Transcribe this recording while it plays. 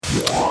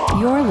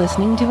You're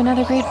listening to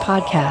another great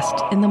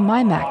podcast in the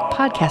MyMac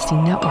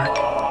Podcasting Network.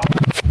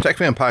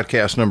 TechFan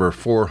Podcast number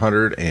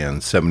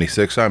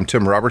 476. I'm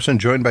Tim Robertson,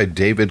 joined by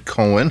David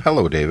Cohen.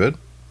 Hello, David.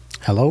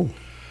 Hello.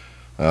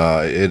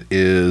 It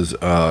is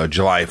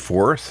July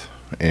 4th,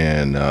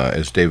 and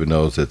as David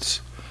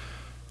knows,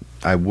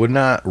 I would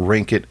not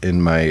rank it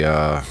in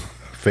my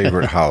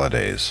favorite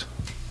holidays.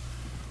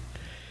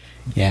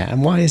 Yeah,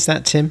 and why is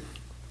that, Tim?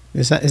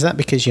 Is that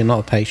because you're not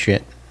a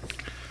patriot?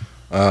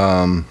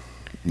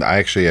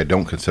 I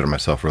don't consider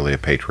myself really a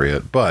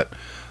patriot, but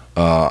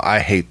I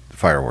hate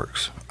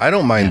fireworks. I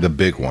don't mind the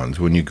big ones.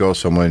 When you go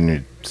somewhere and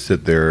you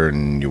sit there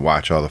and you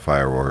watch all the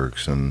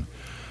fireworks and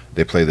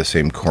they play the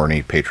same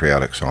corny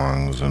patriotic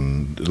songs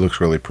and it looks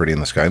really pretty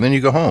in the sky, and then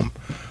you go home.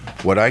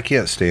 What I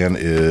can't stand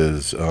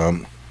is,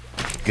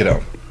 get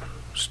out,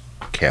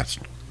 cats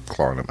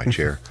clawing at my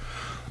chair.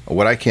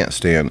 What I can't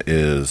stand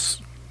is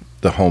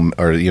the home,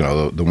 or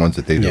the ones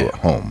that they do at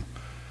home.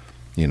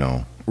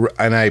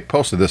 And I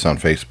posted this on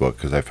Facebook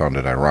because I found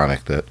it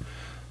ironic that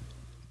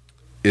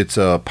it's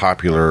a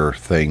popular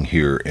thing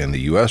here in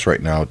the U.S.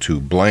 right now to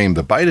blame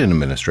the Biden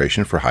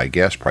administration for high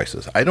gas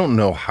prices. I don't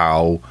know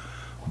how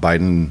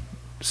Biden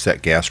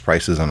set gas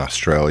prices in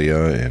Australia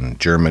and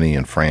Germany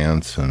and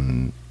France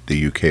and the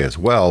U.K. as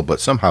well, but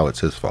somehow it's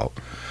his fault.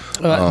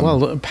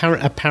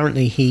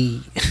 Apparently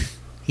he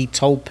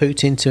told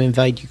Putin to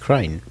invade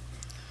Ukraine.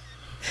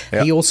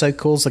 Yep. He also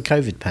caused the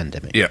COVID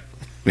pandemic. Yeah.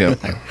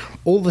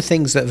 All the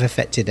things that have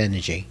affected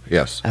energy.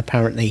 Yes.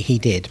 Apparently he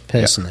did,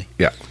 personally.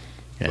 Yeah.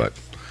 But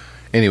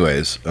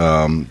anyways,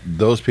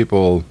 those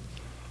people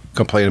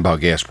complain about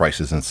gas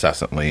prices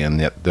incessantly, and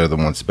yet they're the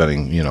ones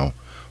spending, $500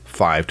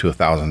 to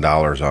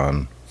 $1,000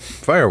 on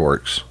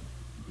fireworks.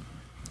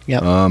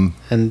 Yep.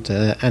 And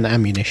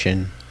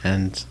ammunition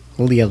and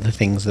all the other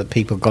things that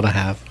people got to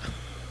have.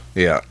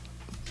 Yeah.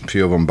 A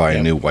few of them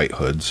buying new white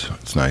hoods.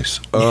 It's nice.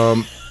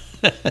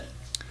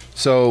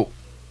 So,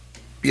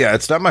 yeah,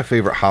 it's not my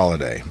favorite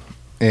holiday.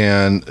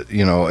 And,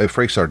 it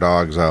freaks our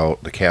dogs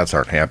out. The cats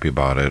aren't happy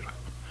about it.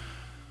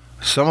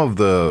 Some of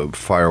the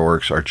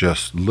fireworks are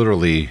just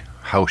literally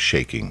house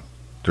shaking.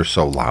 They're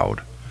so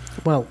loud.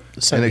 Well,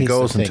 and it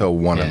goes until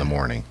 1 in the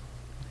morning.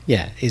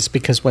 Yeah, it's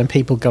because when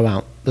people go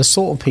out, the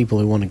sort of people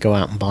who want to go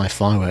out and buy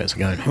fireworks are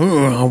going,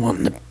 I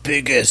want the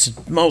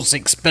biggest, most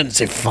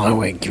expensive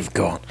firework you've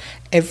got.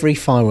 Every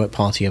firework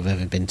party I've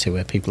ever been to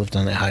where people have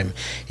done it at home,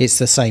 it's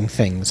the same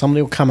thing.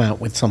 Somebody will come out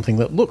with something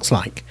that looks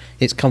like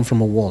it's come from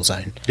a war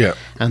zone. Yeah.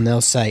 And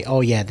they'll say,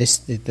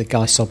 the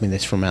guy sold me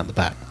this from out the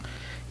back.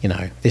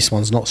 This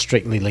one's not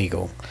strictly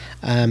legal.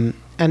 And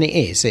it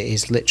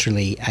is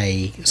literally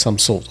some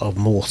sort of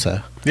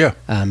mortar. Yeah.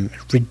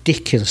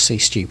 Ridiculously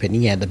stupid.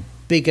 And the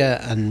bigger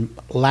and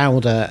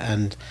louder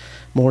and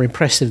more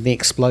impressive the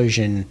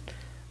explosion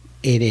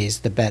it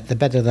is, the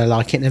better they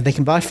like it. And if they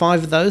can buy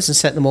 5 of those and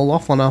set them all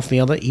off one after the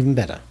other, even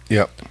better.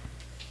 Yep.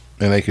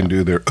 And they can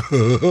do their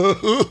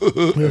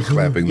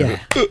clapping.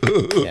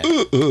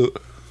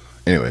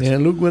 Anyways. Yeah,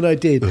 look what I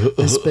did.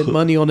 I spent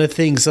money on a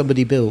thing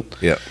somebody built.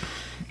 Yeah.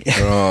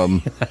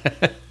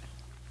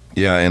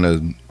 In a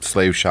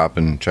slave shop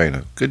in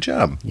China. Good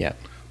job. Yeah.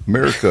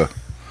 America.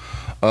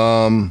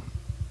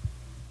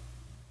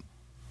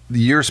 The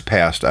years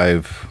past,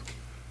 I've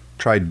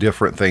tried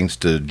different things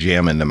to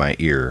jam into my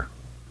ear.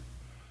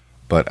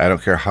 But I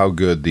don't care how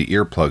good the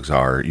earplugs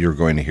are, you're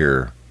going to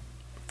hear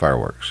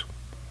fireworks.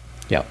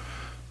 Yeah.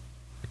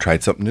 I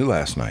tried something new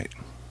last night.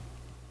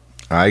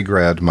 I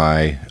grabbed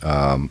my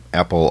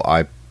Apple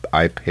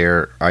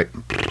iPair,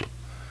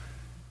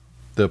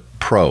 the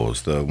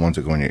Pros, the ones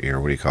that go in your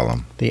ear. What do you call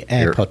them? The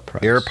AirPod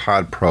Pros.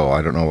 AirPod Pro.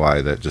 I don't know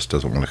why that just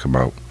doesn't want to come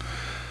out.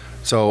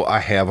 So I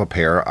have a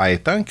pair. I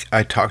think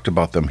I talked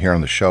about them here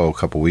on the show a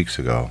couple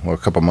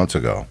months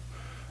ago.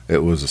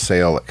 It was a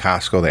sale at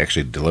Costco. They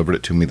actually delivered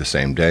it to me the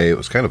same day. It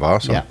was kind of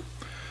awesome. Yeah.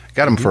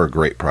 Got them for a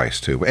great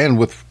price, too. And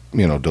with,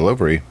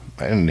 delivery,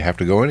 I didn't have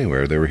to go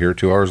anywhere. They were here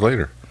 2 hours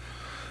later.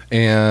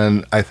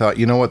 And I thought,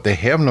 you know what? They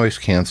have noise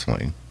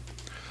canceling.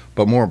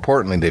 But more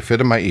importantly, they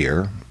fit in my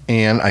ear,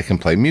 and I can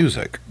play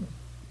music.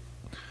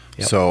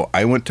 Yep. So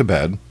I went to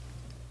bed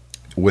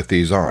with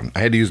these on. I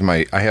had to use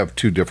I have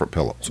 2 different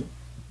pillows.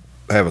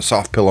 I have a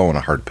soft pillow and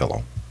a hard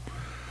pillow.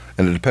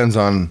 And it depends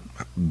on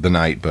the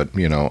night, but,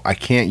 I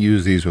can't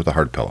use these with a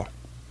hard pillow.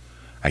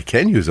 I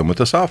can use them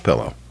with a soft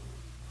pillow.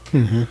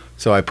 Mm-hmm.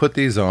 So I put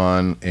these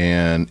on,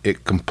 and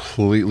it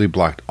completely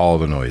blocked all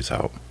the noise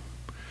out.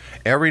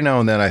 Every now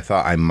and then I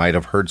thought I might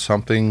have heard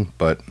something,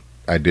 but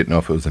I didn't know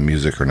if it was the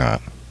music or not.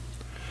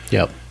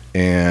 Yep.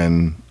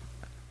 And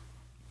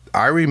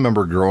I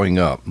remember growing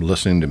up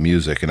listening to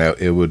music, and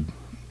I would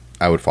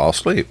fall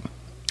asleep.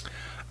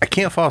 I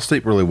can't fall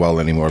asleep really well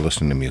anymore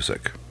listening to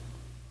music.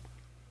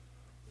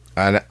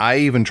 And I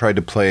even tried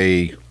to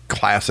play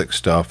classic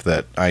stuff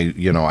that I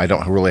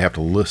don't really have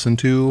to listen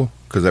to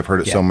because I've heard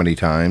it so many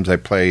times. I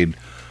played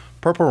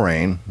Purple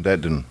Rain.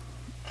 That didn't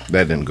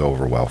go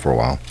over well for a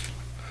while.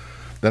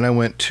 Then I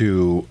went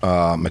to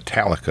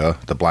Metallica,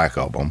 the Black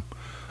Album.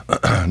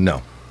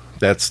 No,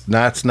 that's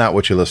not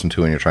what you listen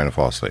to when you're trying to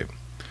fall asleep.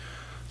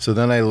 So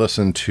then I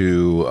listened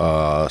to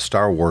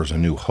Star Wars: A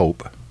New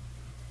Hope,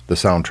 the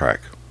soundtrack.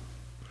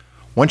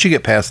 Once you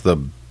get past the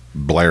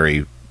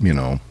blary,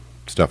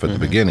 stuff at the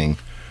beginning,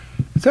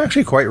 it's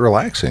actually quite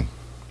relaxing.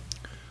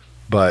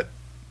 But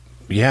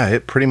yeah,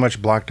 it pretty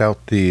much blocked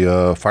out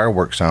the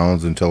fireworks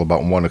sounds until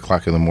about 1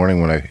 o'clock in the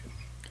morning when I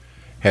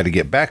had to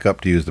get back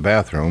up to use the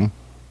bathroom.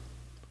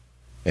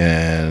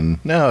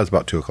 And now it's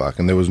about 2 o'clock,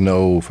 and there was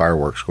no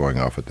fireworks going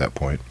off at that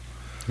point.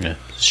 Yeah,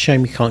 it's a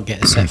shame you can't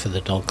get a set for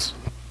the dogs.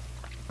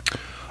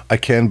 I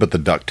can, but the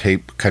duct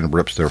tape kind of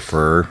rips their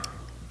fur,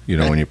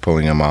 when you're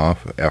pulling them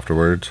off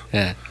afterwards.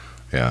 Yeah.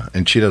 Yeah,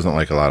 and she doesn't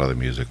like a lot of the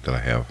music that I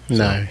have.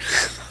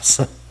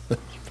 So.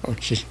 No.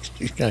 She's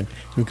going,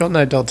 we've got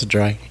no Dr.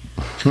 Dre.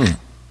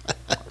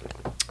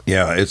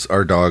 Yeah, it's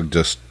our dog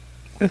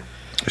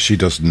she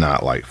does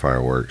not like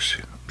fireworks.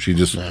 She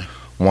just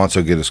wants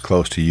to get as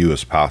close to you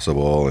as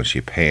possible, and she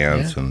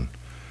pants and...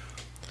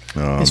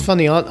 it's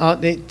funny.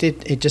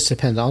 It just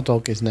depends. Our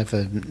dog has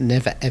never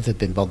ever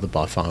been bothered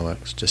by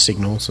fireworks. Just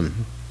ignores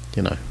them,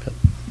 But.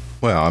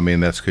 Well, I mean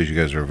that's because you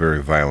guys are a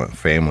very violent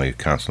family,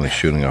 constantly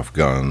shooting off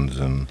guns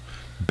and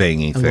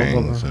banging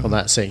things. Well,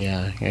 that's it.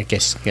 Yeah, I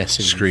guess.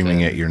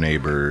 Screaming at your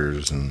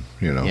neighbors, and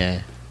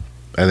Yeah.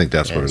 I think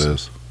that's what it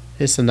is.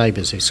 It's the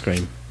neighbors who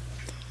scream.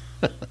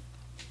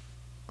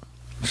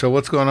 So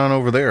what's going on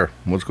over there?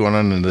 What's going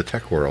on in the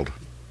tech world?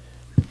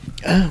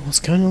 What's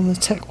going on in the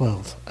tech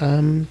world?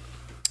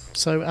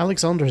 So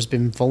Alexander has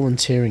been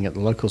volunteering at the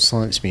local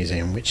science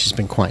museum, which has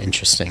been quite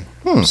interesting.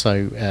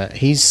 So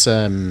he's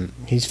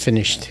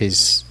finished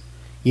his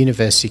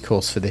university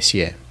course for this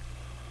year.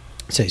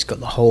 So he's got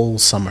the whole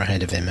summer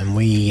ahead of him, and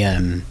we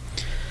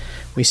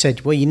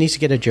said, well, you need to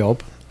get a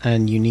job,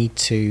 and you need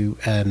to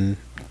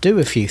do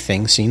a few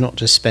things, so you're not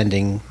just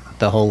spending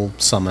the whole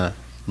summer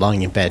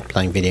lying in bed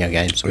playing video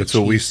games. That's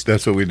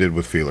what we did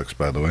with Felix,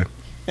 by the way.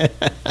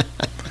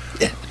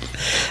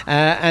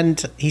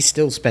 And he's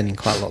still spending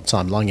quite a lot of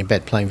time lying in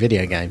bed playing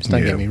video games,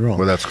 don't get me wrong.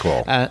 Well, that's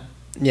cool.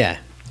 Yeah.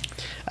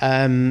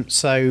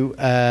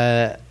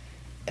 So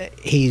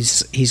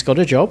he's got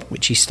a job,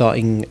 which he's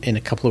starting in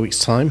a couple of weeks'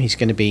 time. He's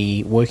going to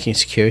be working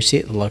security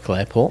at the local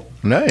airport.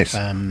 Nice.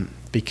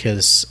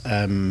 Because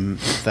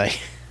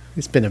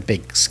it's been a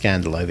big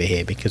scandal over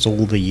here because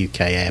all the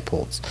UK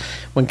airports,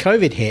 when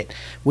COVID hit,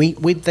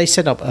 they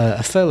set up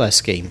a furlough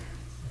scheme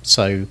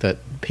so that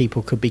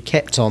people could be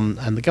kept on,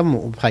 and the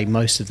government would pay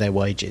most of their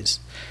wages,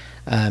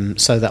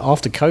 so that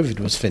after COVID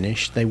was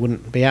finished, they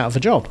wouldn't be out of a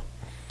job.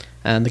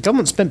 And the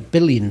government spent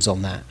billions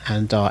on that,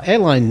 and our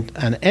airline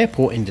and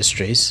airport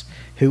industries,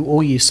 who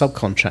all use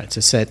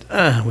subcontractors, said,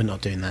 we're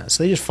not doing that.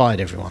 So they just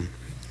fired everyone.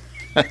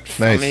 Nice.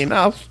 Funnily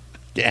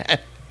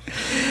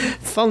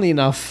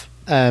enough,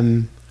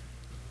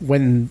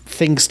 when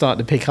things started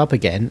to pick up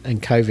again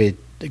and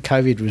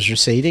COVID was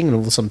receding and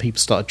all of a sudden people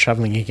started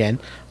travelling again,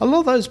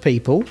 most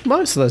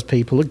of those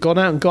people had gone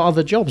out and got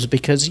other jobs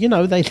because,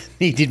 they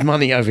needed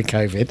money over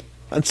COVID.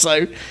 And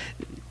so,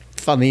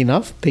 funny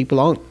enough, people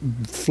aren't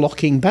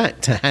flocking back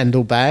to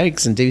handle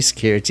bags and do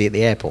security at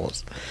the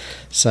airports.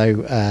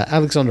 So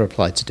Alexander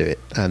applied to do it,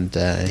 and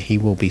he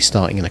will be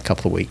starting in a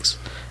couple of weeks.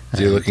 Is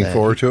he looking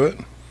forward to it?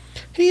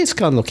 He is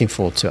kind of looking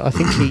forward to it. I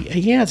think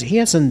he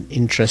has an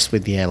interest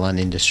with the airline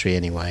industry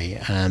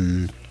anyway.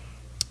 And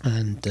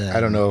I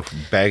don't know if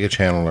baggage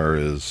handler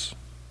is.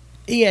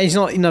 Yeah, he's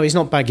not. No, he's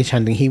not baggage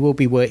handling. He will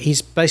be.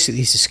 He's a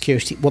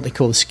security, what they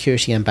call the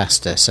security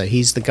ambassador. So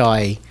he's the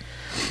guy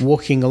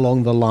walking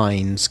along the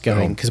lines,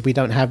 going, because we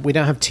don't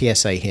have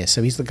TSA here.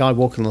 So he's the guy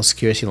walking along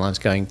security lines,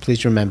 going,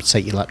 please remember to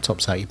take your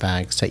laptops out your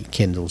bags, take your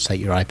Kindles,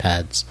 take your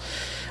iPads,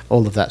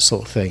 all of that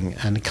sort of thing,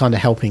 and kind of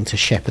helping to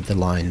shepherd the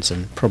lines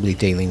and probably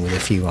dealing with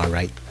a few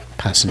irate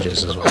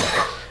passengers as well.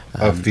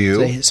 A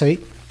few.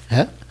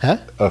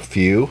 A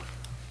few.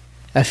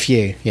 A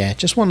few, yeah,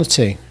 just one or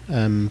two.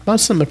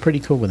 Most of them are pretty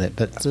cool with it,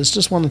 but there's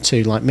just one or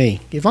two like me.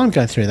 If I'm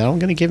going through that, I'm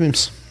going to give him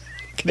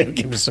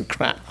some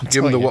crap.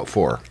 Give him the what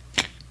for?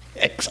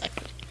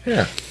 Exactly.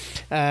 Yeah.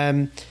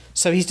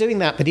 So he's doing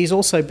that, but he's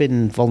also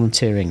been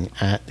volunteering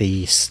at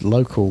the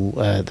local,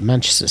 the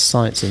Manchester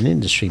Science and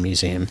Industry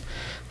Museum.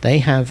 They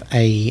have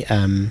a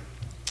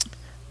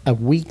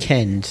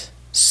weekend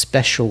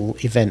special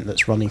event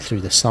that's running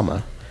through the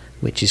summer,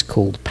 which is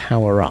called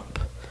Power Up.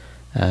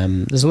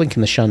 There's a link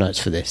in the show notes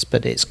for this,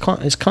 but it's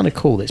kind of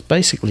cool.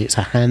 It's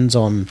a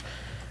hands-on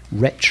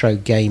retro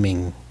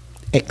gaming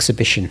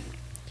exhibition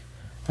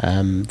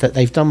that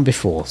they've done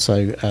before.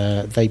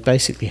 So they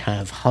basically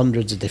have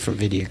hundreds of different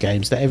video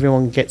games that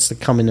everyone gets to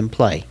come in and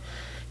play.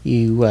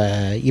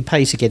 You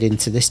pay to get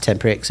into this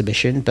temporary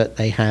exhibition, but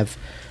they have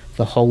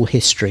the whole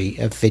history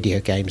of video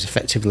games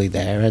effectively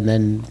there, and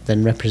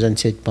then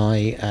represented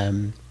by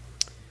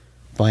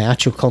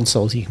actual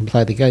consoles you can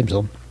play the games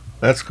on.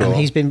 That's cool. And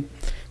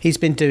he's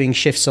been doing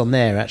shifts on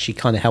there, actually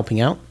kind of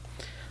helping out,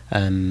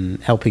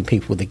 helping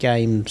people with the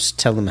games,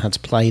 telling them how to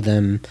play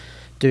them,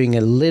 doing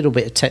a little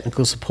bit of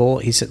technical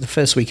support. He said the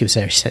first week he was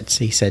there,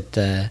 he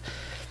said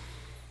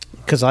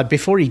because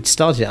before he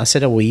started it, I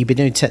said, "Oh, well, you've been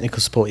doing technical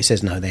support." He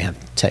says, "No, they have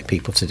tech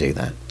people to do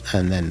that."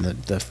 And then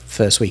the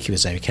first week he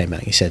was there, he came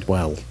back. He said,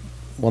 "Well,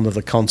 one of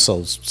the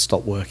consoles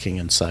stopped working,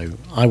 and so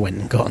I went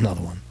and got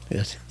another one."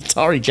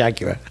 Atari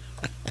Jaguar.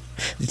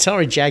 The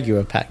Atari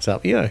Jaguar packed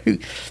up.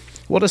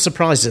 What a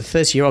surprise! A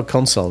 30-year-old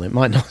console, it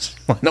might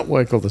not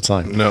work all the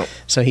time. No.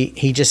 So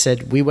he just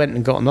said, we went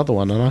and got another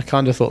one, and I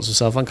kind of thought to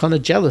myself, I'm kind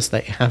of jealous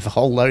they have a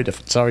whole load of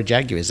Atari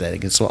Jaguars there. They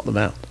can swap them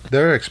out.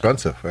 They're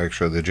expensive,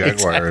 actually. The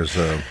Jaguar is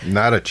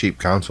not a cheap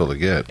console to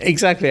get.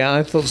 Exactly.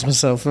 I thought to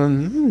myself,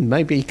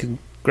 maybe you can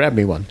grab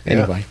me one.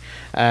 Anyway.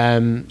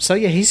 So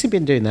yeah, he's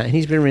been doing that, and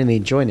he's been really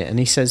enjoying it. And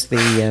he says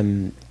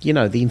the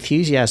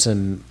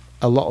enthusiasm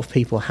a lot of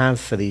people have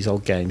for these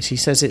old games. He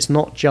says it's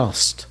not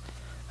just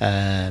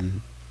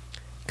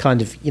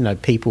kind of,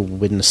 people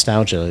with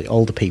nostalgia,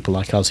 older people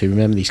like us who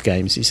remember these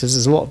games. He says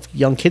there's a lot of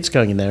young kids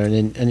going in there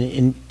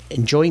and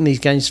enjoying these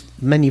games,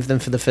 many of them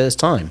for the first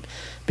time.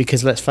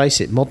 Because let's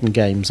face it, modern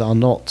games are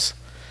not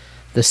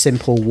the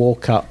simple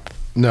walk-up,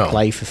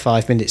 play for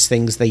 5 minutes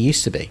things they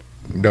used to be.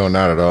 No,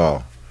 not at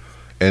all.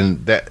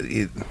 And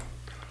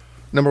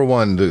number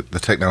one, the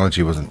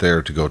technology wasn't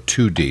there to go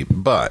too deep.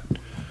 But,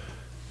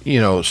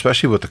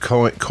 especially with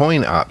the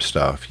coin op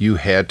stuff, you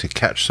had to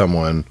catch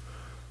someone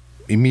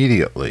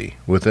immediately.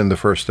 Within the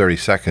first 30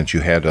 seconds, you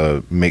had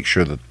to make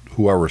sure that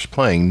whoever's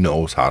playing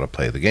knows how to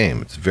play the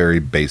game. It's very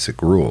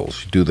basic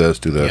rules. You do this,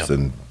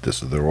 and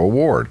this is the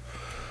reward.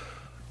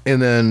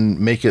 And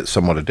then make it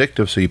somewhat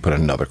addictive, so you put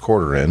another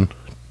quarter in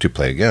to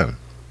play again.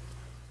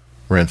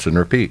 Rinse and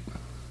repeat.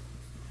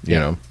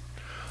 That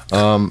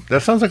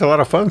sounds like a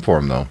lot of fun for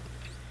him, though.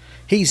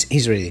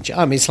 He's really.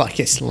 I mean,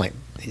 it's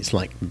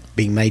like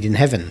being made in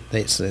heaven.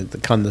 It's the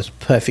kind of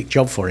perfect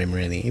job for him,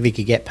 really. If he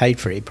could get paid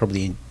for it, he'd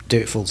probably do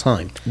it full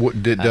time.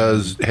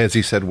 Has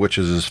he said which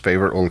is his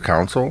favorite old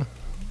console?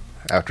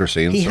 After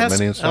seeing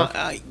many and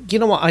stuff, you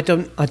know what? I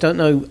don't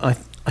know.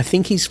 I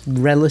think he's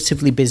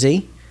relatively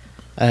busy,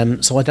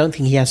 so I don't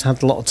think he has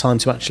had a lot of time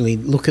to actually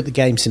look at the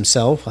games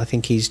himself. I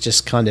think he's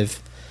just kind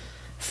of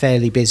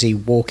fairly busy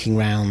walking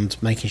around,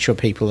 making sure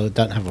people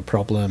don't have a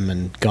problem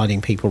and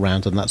guiding people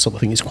around and that sort of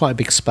thing. It's quite a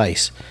big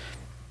space,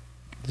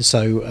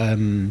 so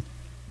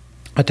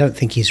I don't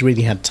think he's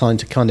really had time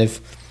to kind of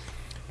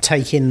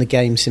take in the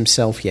games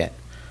himself yet.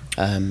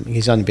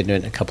 He's only been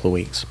doing it a couple of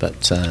weeks,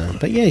 but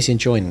yeah, he's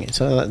enjoying it.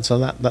 So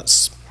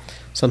that's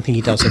something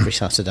he does every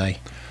Saturday.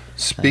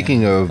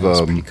 Speaking of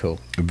pretty cool.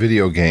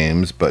 Video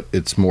games, but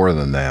it's more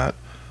than that.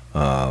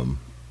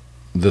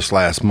 This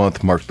last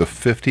month marked the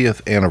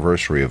 50th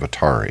anniversary of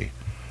Atari.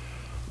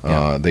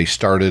 They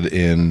started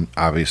in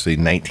obviously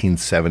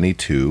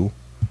 1972,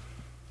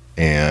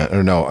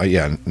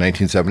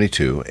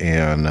 1972,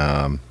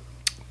 and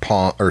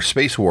Pong or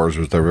Space Wars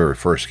was their very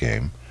first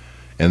game,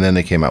 and then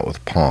they came out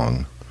with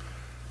Pong.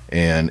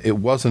 And it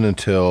wasn't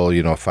until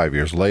 5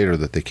 years later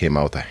that they came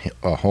out with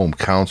a home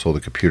console, the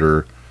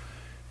computer.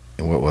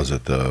 What was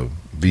it? The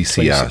VCS.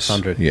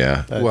 2600.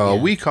 Yeah.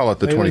 We call it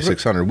the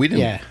 2600. We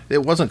didn't. Yeah.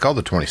 It wasn't called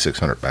the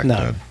 2600 back then.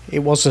 No, it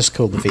was just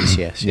called the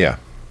VCS. Yeah.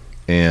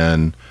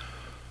 And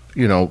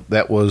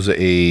that was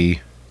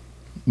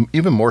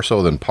even more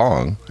so than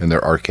Pong and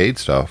their arcade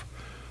stuff.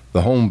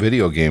 The home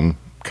video game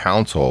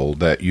console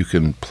that you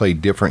can play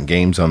different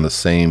games on the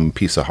same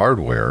piece of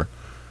hardware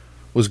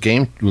was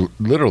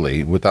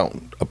literally, without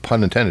a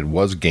pun intended,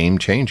 was game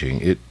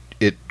changing.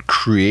 It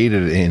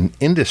created an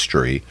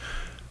industry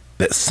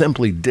that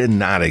simply did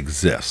not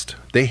exist.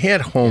 They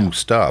had home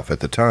stuff at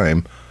the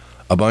time,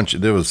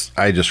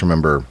 I just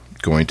remember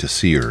going to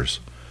Sears,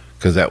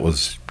 because that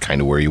was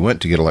kind of where you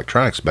went to get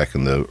electronics back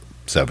in the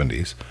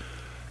 70s,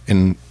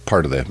 in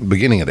part of the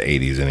beginning of the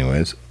 80s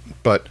anyways.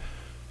 But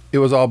it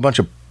was all a bunch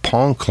of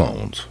Pong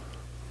clones.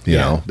 You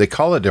know, they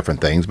call it different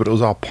things, but it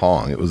was all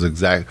Pong. It was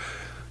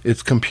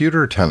it's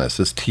computer tennis,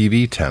 it's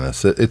TV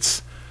tennis,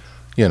 it's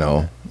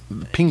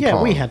ping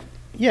pong. We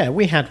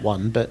had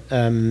one, but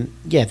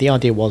the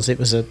idea was it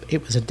was a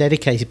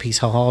dedicated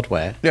piece of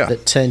hardware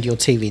that turned your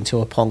TV into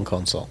a Pong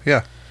console.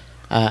 Yeah,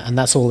 and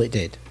that's all it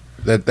did.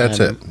 That's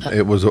it.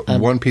 It was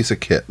one piece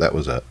of kit. That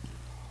was it.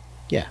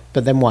 Yeah,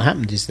 but then what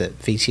happened is that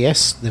the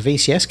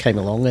VCS came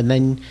along, and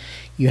then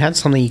you had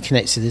something you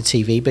connected to the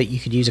TV, but you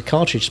could use a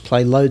cartridge to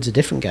play loads of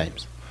different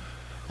games.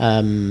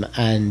 And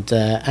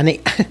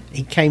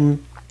it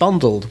came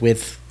bundled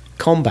with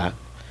Combat,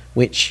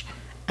 which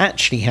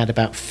actually had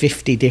about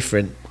 50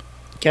 different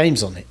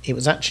games on it. It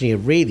was actually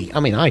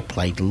I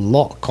played a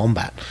lot of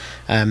Combat.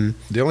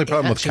 The only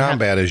problem with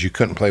Combat is you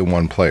couldn't play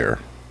one player.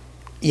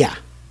 Yeah,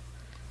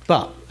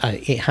 but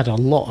it had a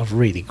lot of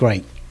really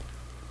great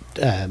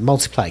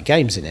multiplayer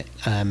games in it.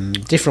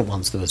 Different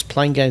ones. There was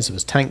plane games, there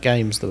was tank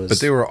games, but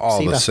they were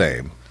all the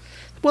same.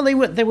 Well, they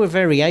were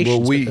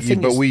variations.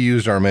 Well, we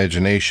used our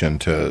imagination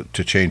to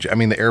change. I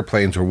mean, the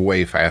airplanes were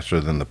way faster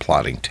than the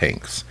plotting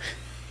tanks.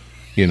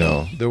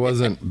 There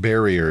wasn't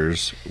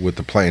barriers with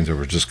the planes. There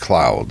were just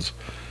clouds,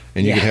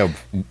 and you could have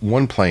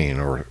one plane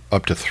or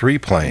up to 3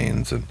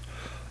 planes, and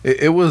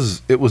it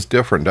was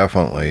different.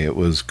 Definitely, it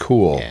was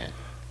cool. Yeah.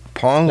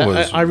 Pong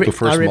was the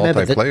first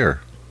multiplayer.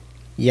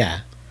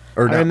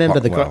 Or I not remember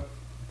Pong, well,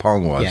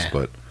 Pong was, Yeah.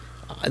 but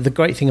the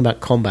great thing about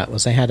Combat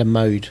was they had a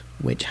mode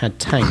which had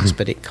tanks,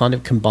 but it kind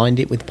of combined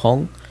it with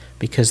Pong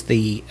because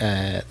the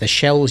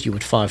shells you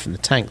would fire from the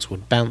tanks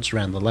would bounce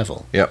around the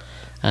level. yep.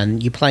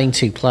 And you're playing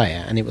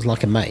 2-player, and it was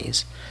like a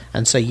maze.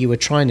 And so you were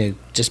trying to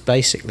just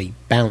basically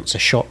bounce a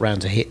shot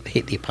round to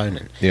hit the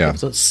opponent. Yeah.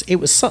 It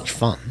was such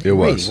fun. It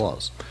was. Really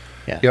was.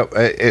 Yeah. Yep.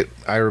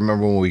 I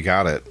remember when we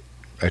got it,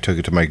 I took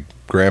it to my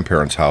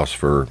grandparents' house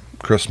for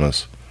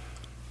Christmas.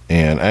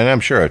 And I'm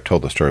sure I've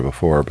told the story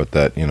before, but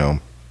that,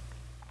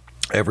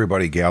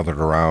 everybody gathered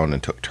around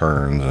and took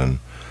turns. And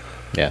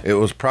Yeah. it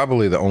was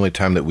probably the only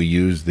time that we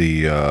used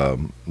the,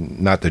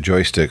 not the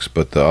joysticks,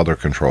 but the other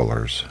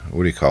controllers.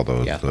 What do you call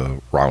those? Yeah.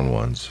 The round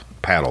ones.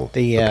 Paddle.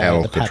 The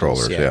paddle the paddles,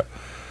 controllers, yeah.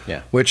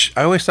 Yeah. Which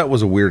I always thought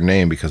was a weird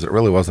name because it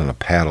really wasn't a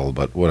paddle,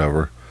 but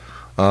whatever.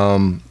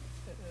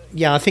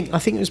 Yeah, I think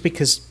it was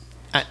because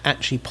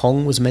actually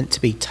Pong was meant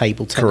to be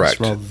table tennis Correct.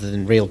 rather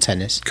than real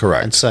tennis.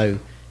 Correct. And so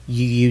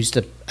you used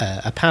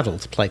a paddle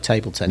to play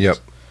table tennis. Yep.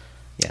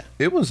 Yeah.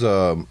 It was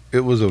a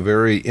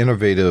very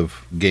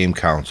innovative game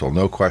console,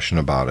 no question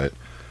about it.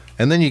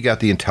 And then you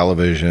got the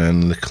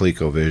Intellivision, the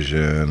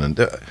ColecoVision, and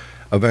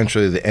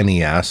eventually the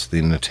NES,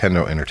 the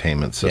Nintendo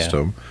Entertainment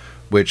System,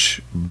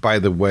 which, by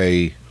the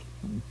way,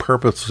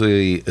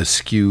 purposely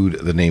eschewed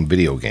the name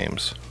video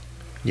games.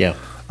 Yeah.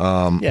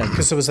 Yeah,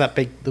 because there was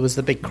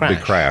the big crash.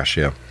 Big crash,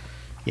 yeah.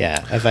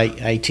 Yeah, of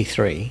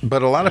 83.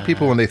 But a lot of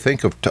people, when they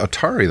think of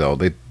Atari, though,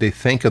 they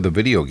think of the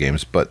video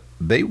games, but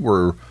they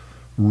were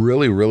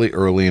really, really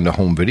early into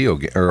home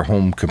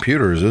home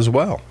computers as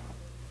well.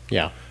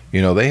 Yeah.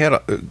 They had,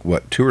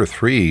 2 or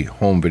 3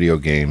 home video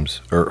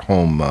games or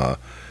home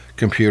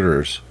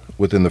computers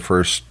within the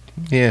first,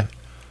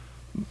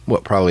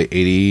 probably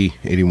 80,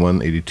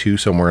 81, 82,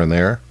 somewhere in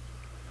there,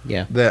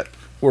 Yeah. that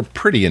were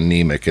pretty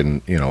anemic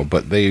and,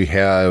 but they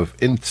have,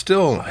 and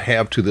still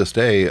have to this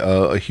day,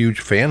 a huge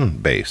fan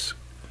base,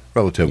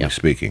 relatively Yeah.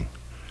 speaking.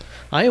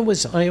 I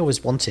always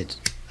wanted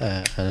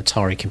an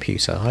Atari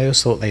computer. I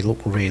always thought they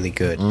looked really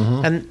good.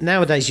 Mm-hmm. And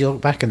nowadays you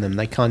look back on them,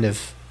 they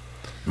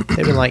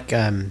were like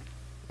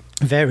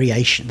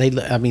variation. The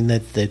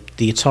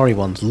Atari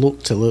ones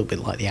looked a little bit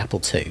like the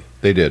Apple II.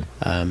 They did.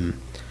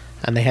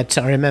 And they had.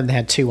 I remember they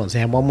had 2 ones. They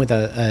had one with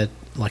a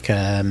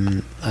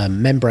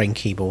membrane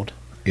keyboard.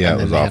 Yeah, and it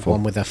then was they awful. had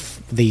one with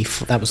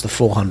that was the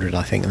 400,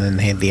 I think, and then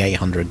they had the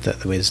 800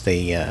 that was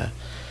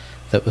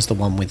the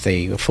one with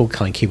the full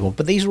kind keyboard.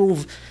 But these were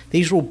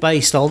all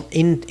based on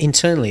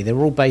internally. They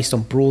were all based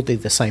on broadly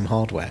the same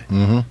hardware.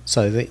 Mm-hmm.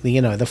 So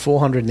the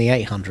 400 and the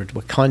 800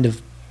 were kind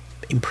of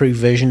improved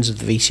versions of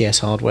the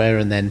VCS hardware,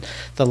 and then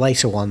the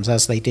later ones,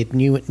 as they did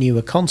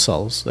newer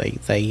consoles,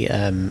 they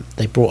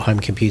brought home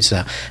computers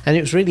out, and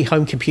it was really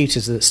home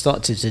computers that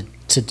started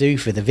to do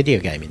for the video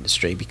game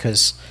industry,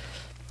 because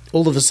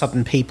all of a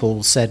sudden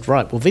people said,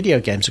 right, well, video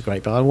games are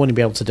great, but I want to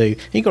be able to do...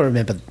 You've got to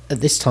remember, at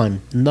this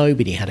time,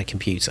 nobody had a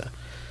computer.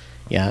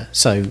 Yeah,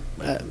 so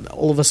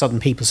all of a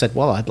sudden people said,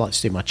 well, I'd like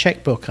to do my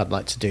checkbook, I'd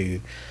like to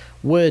do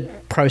word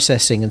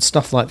processing and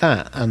stuff like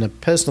that, and a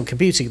personal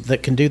computer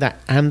that can do that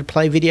and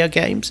play video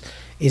games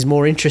is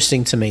more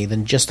interesting to me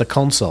than just a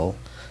console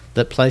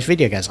that plays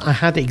video games. I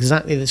had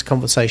exactly this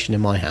conversation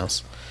in my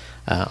house.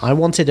 I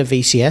wanted a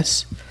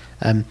VCS.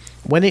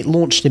 When it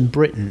launched in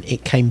Britain,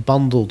 it came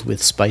bundled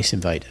with Space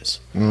Invaders.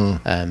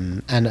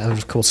 And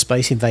of course,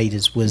 Space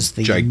Invaders was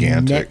the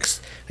gigantic.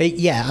 next...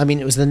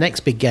 it was the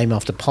next big game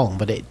after Pong,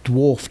 but it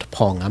dwarfed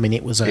Pong. I mean,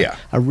 it was a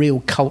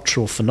real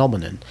cultural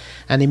phenomenon.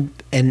 And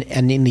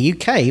in the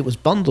UK, it was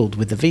bundled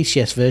with the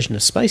VCS version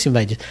of Space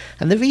Invaders.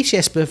 And the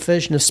VCS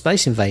version of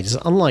Space Invaders,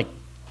 unlike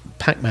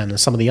Pac-Man and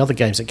some of the other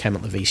games that came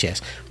on the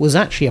VCS, was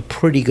actually a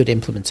pretty good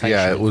implementation.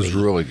 Yeah, it was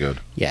really good.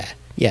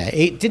 Yeah,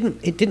 it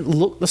didn't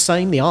look the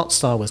same. The art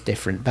style was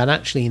different, but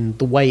actually in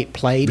the way it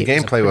played, The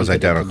gameplay was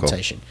identical.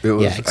 It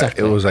was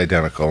exactly. It was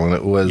identical, and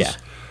it was. Yeah.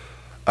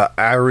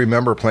 I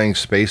remember playing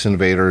Space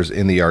Invaders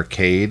in the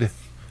arcade,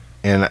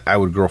 and I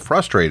would grow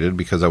frustrated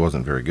because I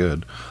wasn't very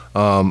good.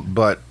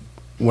 But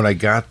when I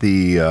got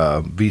the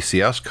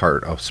VCS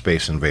cart of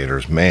Space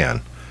Invaders,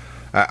 man,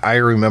 I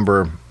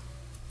remember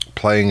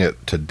playing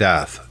it to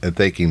death and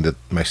thinking that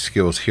my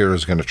skills here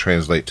is going to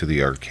translate to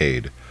the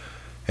arcade,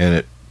 and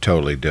it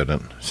totally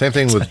didn't. Same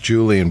thing with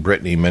Julie and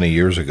Brittany many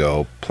years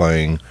ago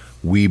playing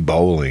Wii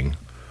Bowling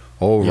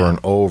over and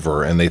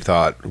over, and they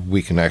thought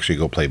we can actually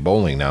go play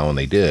bowling now, and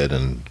they did,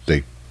 and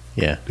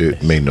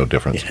it made no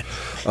difference.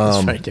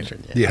 It's very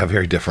different. Yeah,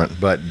 very different.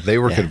 But they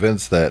were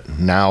convinced that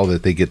now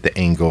that they get the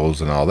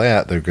angles and all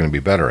that, they're going to be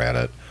better at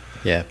it.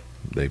 Yeah,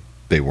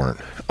 they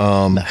weren't.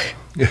 No.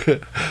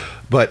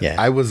 But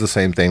I was the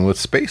same thing with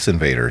Space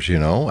Invaders.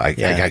 I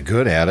got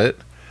good at it.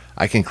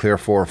 I can clear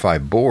 4 or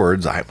 5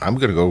 boards. I'm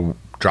going to go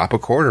drop a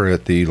quarter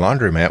at the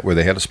laundromat where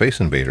they had a Space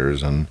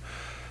Invaders, and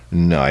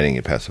no, I didn't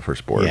get past the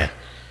first board. Yeah.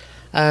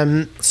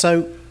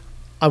 So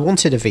I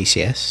wanted a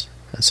VCS,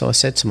 and so I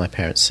said to my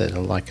parents, I'd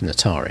like an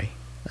Atari.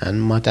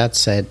 And my dad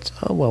said,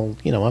 oh, well,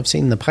 I've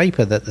seen in the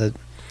paper that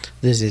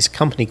there's this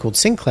company called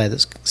Sinclair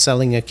that's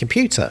selling a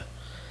computer.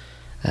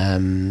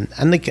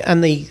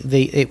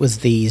 It was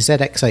the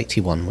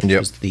ZX81, which Yep.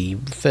 was the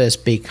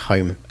first big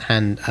home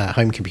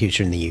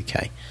computer in the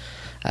UK.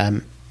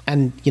 And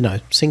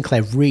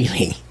Sinclair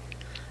really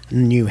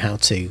knew how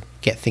to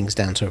get things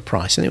down to a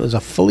price, and it was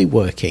a fully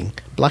working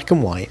black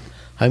and white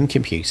home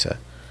computer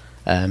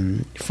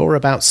for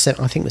about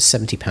I think it was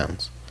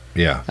 £70.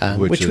 Yeah,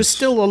 which was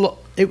still a lot.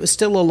 It was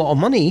still a lot of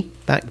money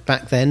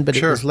back then, but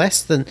Sure. it was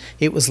less than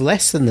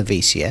the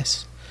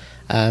VCS.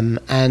 My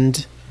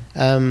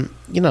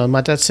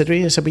dad said,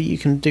 "Well, you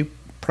can do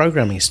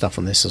programming stuff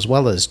on this as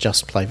well as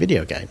just play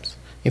video games."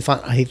 In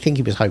fact, I think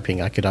he was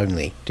hoping I could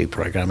only do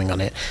programming on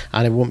it,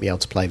 and I wouldn't be able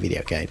to play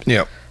video games.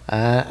 Yeah.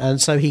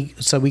 And so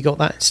we got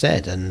that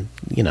instead, and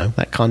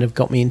that kind of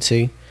got me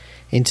into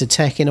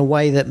tech in a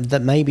way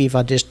that maybe if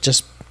I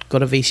just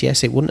got a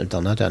VCS, it wouldn't have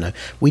done. I don't know.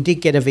 We did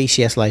get a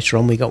VCS later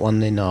on. We got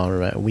one in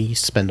our. We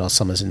spend our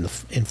summers in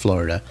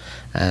Florida,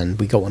 and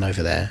we got one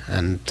over there,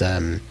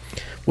 and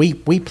we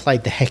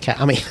played the heck out.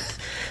 I mean,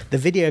 the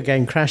video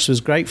game Crash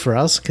was great for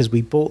us because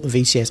we bought the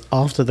VCS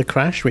after the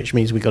crash, which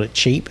means we got it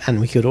cheap, and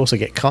we could also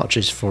get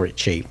cartridges for it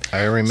cheap.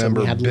 I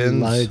remember so we had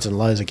loads and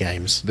loads of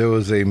games. There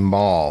was a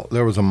mall.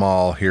 There was a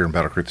mall here in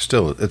Battle Creek.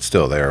 It's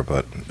still there,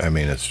 but I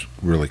mean, it's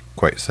really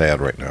quite sad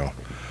right now.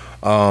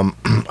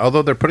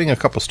 Although they're putting a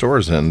couple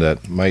stores in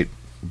that might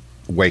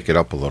wake it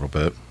up a little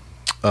bit.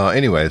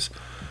 Anyways,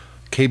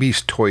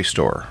 KB's Toy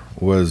Store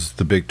was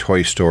the big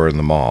toy store in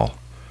the mall,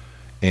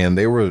 and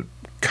they were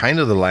kind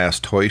of the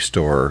last toy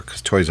store,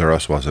 because Toys R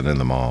Us wasn't in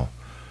the mall,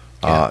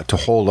 to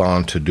hold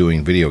on to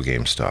doing video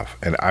game stuff.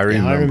 And I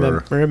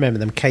remember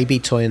them,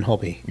 KB Toy and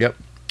Hobby. Yep.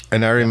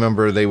 And I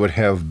remember they would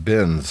have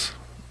bins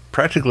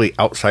practically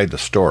outside the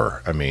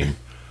store. I mean,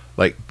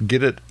 like,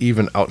 get it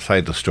even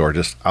outside the store,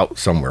 just out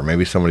somewhere.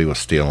 Maybe somebody was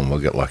stealing, we'll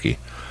get lucky.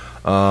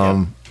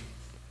 Full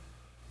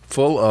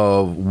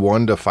of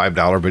 $1 to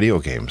 $5 video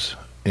games.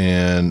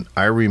 And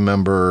I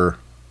remember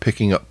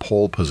picking up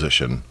Pole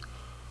Position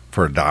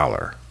for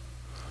 $1.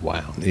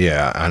 Wow.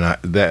 Yeah, and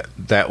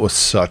that was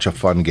such a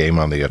fun game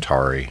on the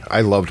Atari.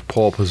 I loved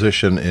Pole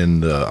Position in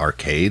the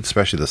arcade,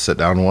 especially the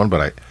sit-down one,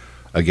 but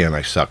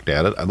I sucked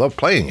at it. I loved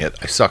playing it.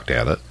 I sucked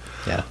at it.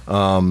 Yeah.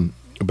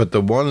 But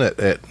the one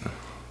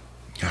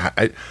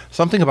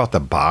something about the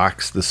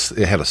box,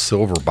 it had a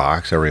silver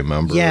box, I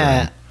remember.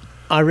 Yeah,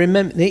 I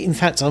remember. In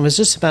fact, I was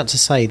just about to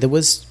say, there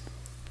was...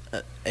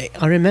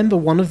 I remember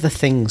one of the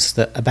things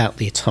about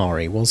the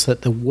Atari was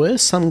that there were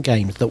some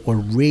games that were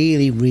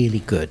really, really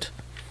good.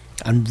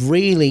 And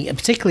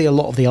particularly a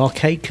lot of the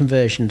arcade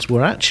conversions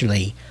were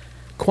actually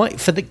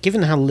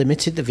given how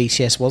limited the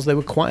VCS was, they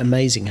were quite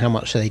amazing how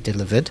much they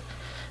delivered.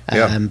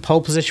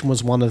 Pole Position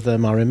was one of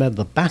them. I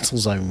remember the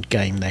Battlezone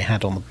game they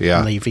had on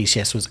the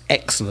VCS was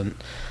excellent.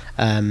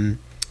 There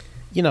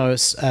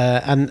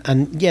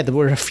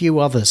were a few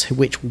others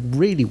which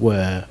really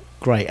were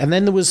great. And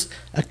then there was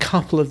a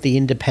couple of the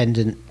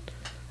independent...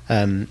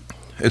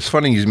 it's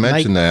funny you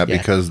mentioned that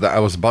because I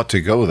was about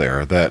to go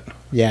there, that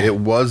it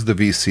was the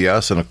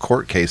VCS in a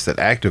court case that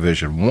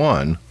Activision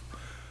won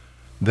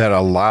that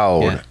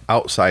allowed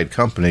outside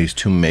companies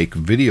to make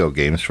video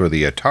games for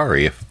the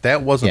Atari. If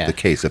that wasn't the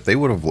case, if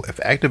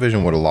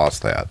Activision would have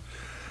lost that,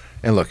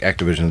 and look,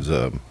 Activision's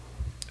a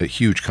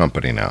huge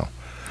company now.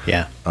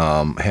 Yeah.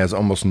 Has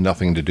almost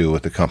nothing to do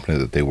with the company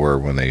that they were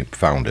when they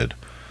founded.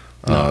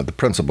 No. The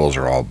principles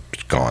are all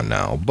gone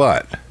now,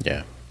 but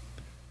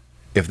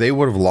if they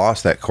would have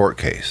lost that court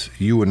case,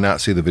 you would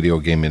not see the video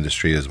game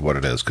industry as what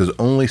it is, because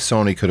only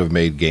Sony could have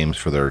made games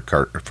for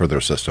their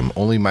system.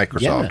 Only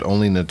Microsoft,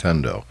 only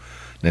Nintendo.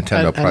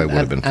 Nintendo probably would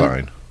have been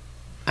fine.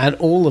 And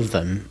all of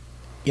them,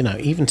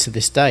 even to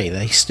this day,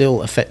 they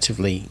still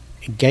effectively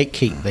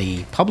gatekeep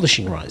the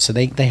publishing rights. So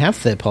they have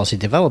third-party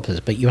developers,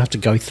 but you have to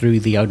go through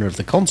the owner of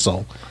the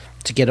console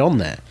to get on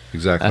there.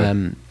 Exactly.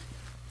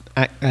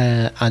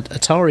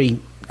 Atari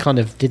kind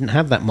of didn't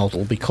have that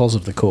model because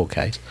of the court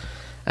case.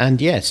 And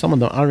some of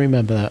them, I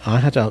remember I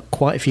had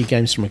quite a few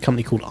games from a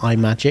company called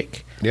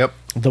iMagic. Yep.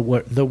 That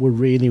were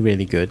really,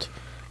 really good.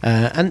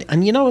 And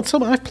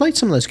I've played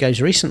some of those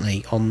games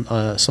recently on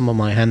some of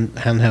my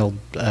handheld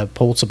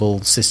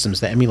portable systems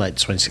that emulate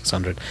the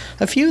 2600.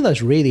 A few of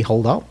those really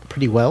hold up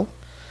pretty well.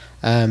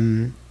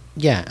 There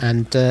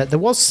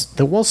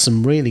was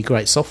some really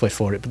great software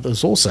for it, but there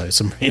was also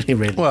some really,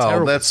 really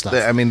terrible stuff.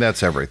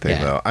 That's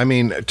everything, though. I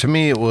mean, to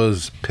me, it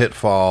was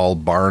Pitfall,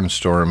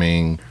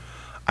 Barnstorming.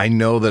 I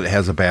know that it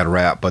has a bad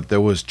rap, but there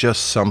was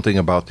just something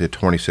about the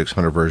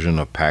 2600 version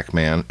of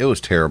Pac-Man. It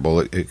was terrible.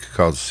 It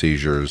caused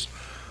seizures.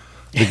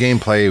 The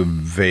gameplay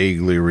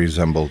vaguely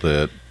resembled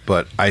it,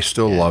 but I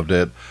still loved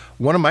it.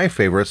 One of my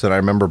favorites that I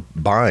remember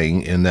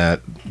buying in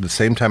that the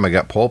same time I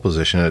got Pole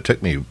Position, and it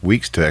took me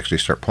weeks to actually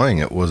start playing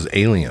it, was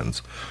Aliens,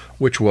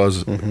 which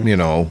was,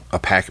 a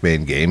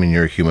Pac-Man game, and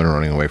you're a human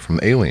running away from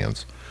the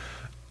aliens.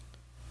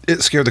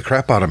 It scared the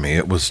crap out of me.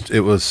 It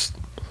was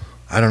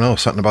I don't know,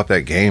 something about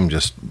that game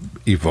just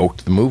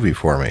evoked the movie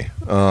for me.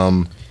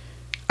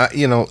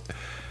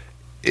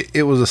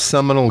 It was a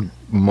seminal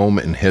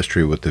moment in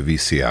history with the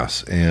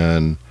VCS,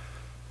 and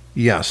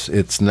Yes,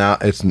 it's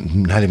not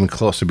even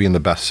close to being the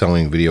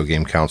best-selling video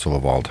game console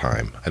of all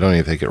time. I don't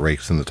even think it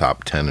ranks in the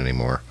top 10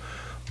 anymore.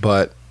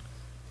 But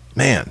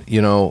man,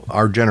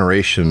 our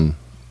generation,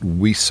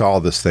 we saw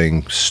this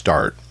thing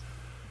start.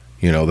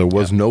 There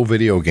was no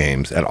video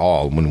games at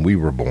all when we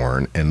were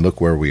born, and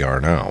look where we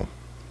are now.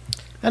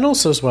 And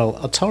also as well,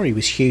 Atari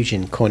was huge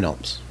in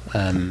coin-ops.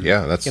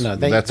 That's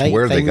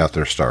where they got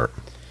their start.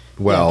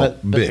 Well,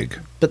 big.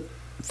 But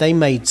they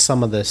made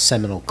some of the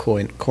seminal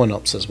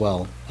coin-ops as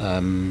well.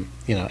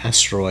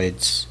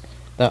 Asteroids.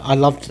 I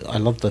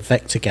loved the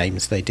Vector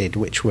games they did,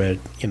 which were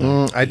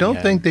I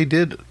don't think they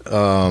did.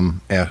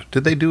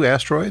 Did they do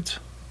Asteroids?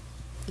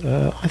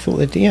 I thought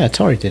they did. Yeah,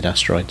 Atari did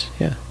Asteroids.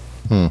 Yeah.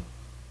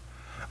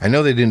 I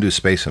know they didn't do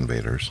Space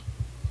Invaders.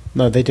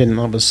 No, they didn't.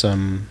 That was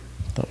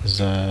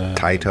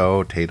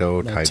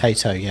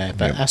Taito. Yeah,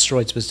 but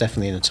Asteroids was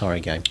definitely an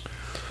Atari game.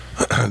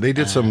 They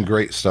did some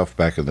great stuff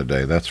back in the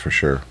day. That's for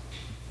sure.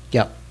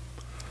 Yep.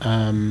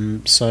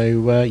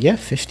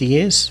 50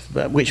 years,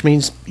 which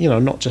means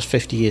not just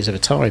 50 years of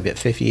Atari, but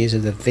 50 years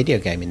of the video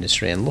game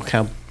industry. And look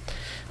how,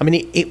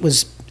 it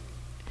was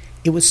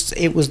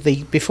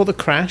the before the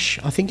crash.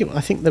 I think the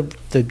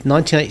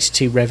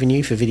 1982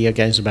 revenue for video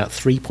games was about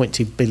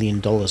 $3.2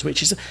 billion,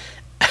 which is a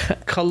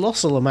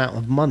colossal amount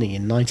of money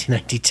in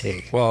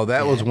 1982. Well,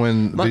 that was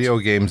when video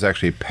games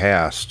actually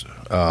passed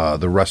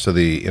the rest of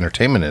the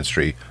entertainment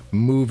industry.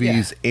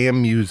 Movies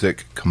and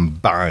music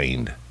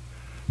combined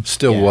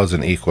still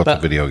wasn't equal to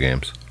video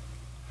games.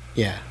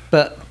 Yeah,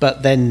 but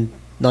then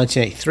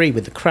 1983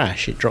 with the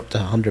crash, it dropped to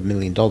 $100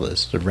 million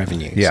of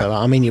revenue. Yeah. So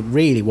it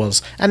really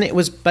was, and it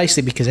was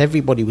basically because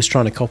everybody was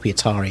trying to copy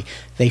Atari.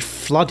 They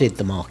flooded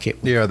the market.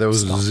 Yeah, there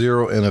was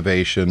zero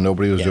innovation.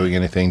 Nobody was doing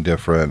anything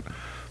different.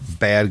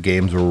 Bad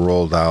games were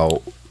rolled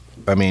out.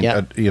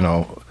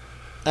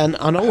 And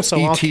also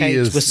E.T.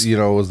 arcades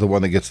was the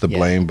one that gets the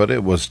blame, but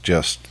it was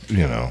just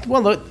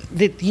Well,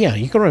 you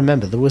got to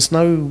remember there was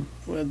no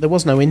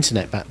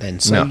internet back then.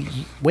 So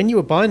when you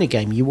were buying a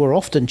game, you were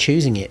often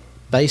choosing it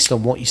based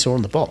on what you saw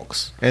in the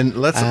box. And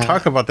let's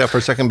talk about that for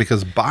a second,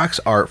 because box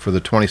art for the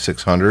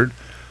 2600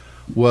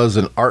 was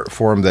an art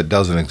form that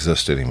doesn't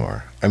exist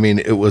anymore.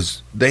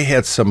 They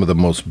had some of the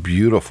most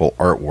beautiful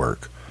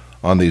artwork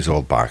on these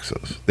old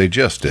boxes. They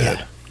just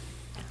did.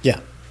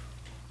 Yeah.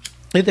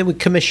 They would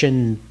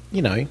commission,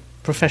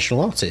 professional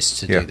artists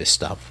to do this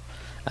stuff.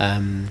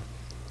 To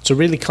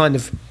really kind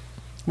of,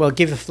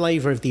 give a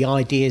flavour of the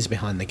ideas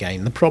behind the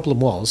game. The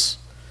problem was,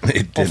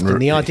 often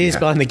the ideas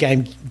behind the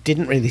game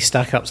didn't really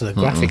stack up to the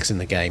graphics in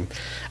the game.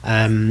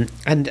 And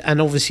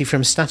obviously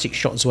from static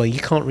shot as well,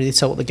 you can't really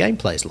tell what the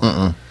gameplay is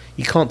like.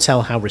 You can't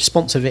tell how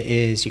responsive it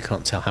is. You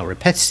can't tell how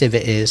repetitive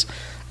it is.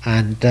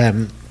 And,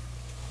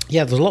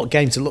 there's a lot of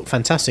games that look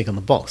fantastic on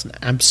the box and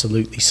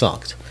absolutely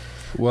sucked.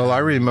 Well, I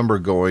remember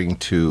going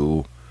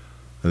to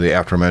the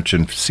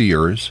aforementioned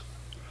Sears,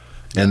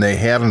 and they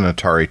had an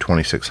Atari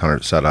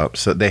 2600 set up.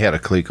 So they had a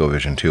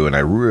ColecoVision too, and I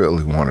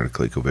really wanted a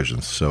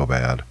ColecoVision so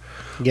bad.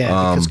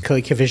 Yeah, because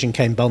ColecoVision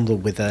came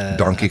bundled with a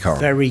Donkey Kong.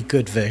 Very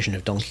good version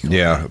of Donkey Kong.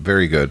 Yeah,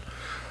 very good.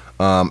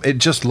 It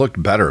just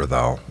looked better,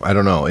 though. I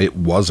don't know. It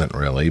wasn't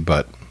really,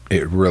 but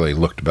it really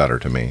looked better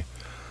to me.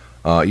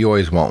 You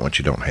always want what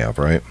you don't have,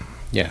 right?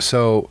 Yeah.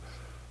 So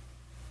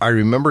I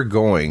remember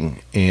going,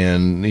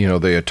 and the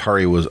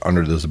Atari was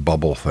under this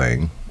bubble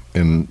thing,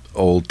 and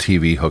old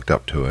TV hooked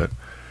up to it,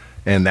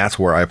 and that's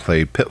where I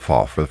played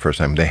Pitfall for the first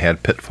time. They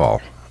had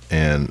Pitfall,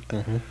 and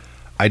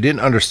I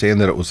didn't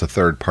understand that it was a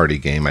third-party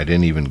game. I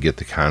didn't even get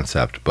the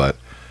concept, but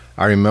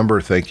I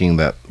remember thinking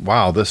that,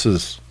 wow, this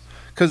is...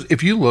 Because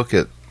if you look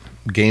at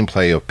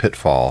gameplay of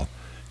Pitfall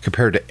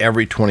compared to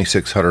every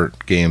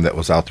 2600 game that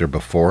was out there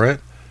before it,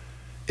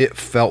 it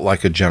felt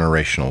like a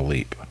generational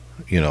leap.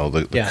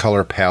 The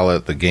color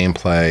palette, the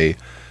gameplay,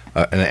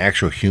 an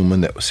actual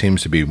human that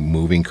seems to be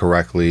moving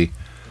correctly.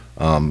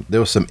 There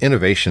was some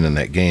innovation in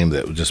that game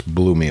that just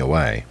blew me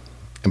away.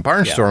 And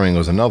Barnstorming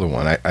was another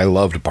one. I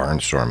loved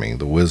Barnstorming,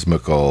 the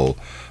whimsical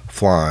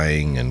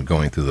flying and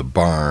going through the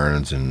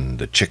barns and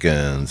the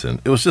chickens,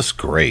 and it was just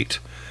great.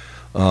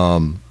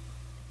 It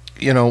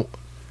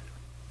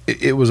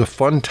was a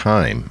fun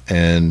time,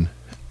 and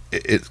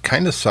it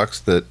kind of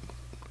sucks that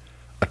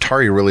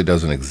Atari really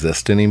doesn't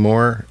exist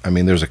anymore.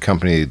 There's a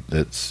company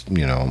that's,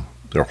 they're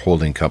a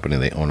holding company,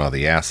 they own all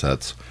the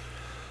assets.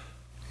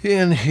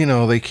 And,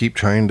 they keep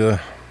trying to...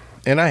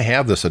 And I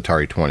have this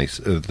Atari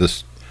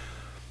 20...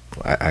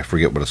 I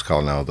forget what it's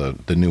called now,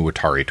 the new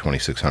Atari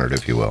 2600,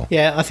 if you will.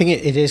 Yeah, I think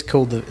it is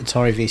called the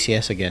Atari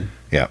VCS again.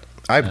 Yeah,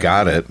 I've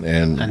got it,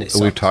 and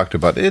we've talked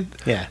about it.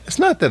 Yeah. It's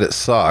not that it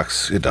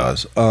sucks, it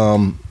does.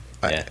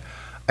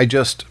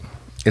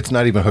 It's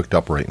not even hooked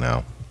up right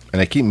now.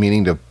 And I keep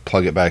meaning to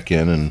plug it back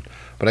in,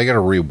 but I got to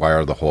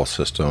rewire the whole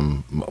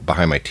system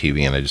behind my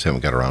TV, and I just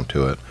haven't got around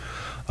to it.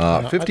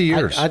 50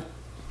 years.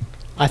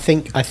 I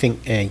think,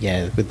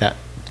 with that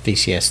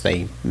VCS,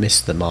 they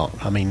missed the mark.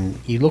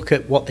 You look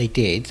at what they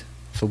did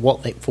for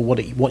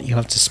what you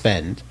have to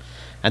spend,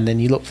 And then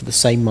you look for the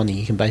same money,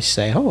 you can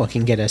basically say, I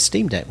can get a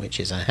Steam Deck, which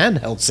is a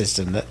handheld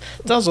system that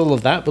does all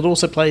of that, but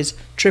also plays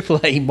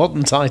AAA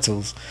modern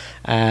titles.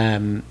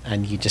 And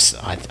you just,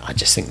 I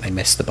just think they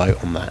missed the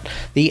boat on that.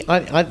 The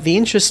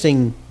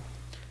interesting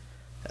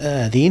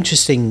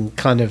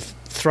kind of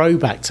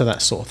throwback to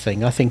that sort of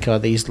thing, I think, are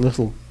these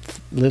little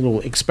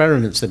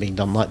experiments that have been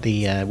done, like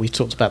we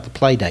talked about the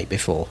Playdate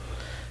before,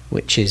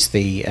 which is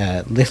the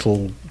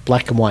little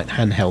black and white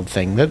handheld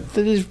thing that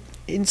is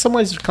in some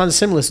ways kind of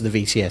similar to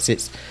the VCS.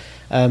 It's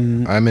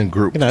I'm in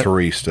group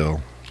 3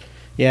 still.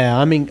 Yeah,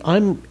 I'm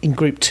in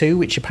group 2,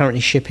 which apparently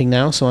is shipping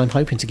now, so I'm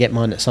hoping to get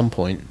mine at some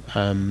point.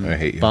 I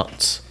hate you.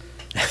 But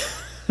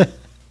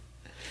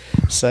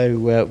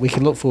so we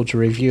can look forward to a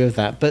review of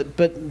that.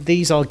 But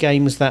these are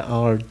games that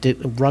are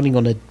running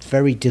on a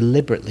very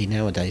deliberately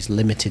nowadays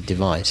limited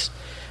device.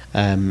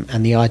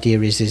 And the idea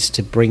is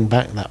to bring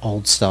back that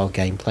old style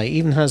gameplay. It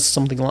even has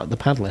something like the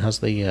paddle. It has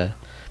the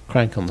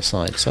crank on the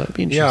side, so it'd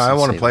be interesting. Yeah, I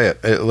want to play it.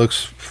 It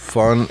looks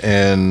fun,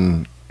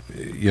 and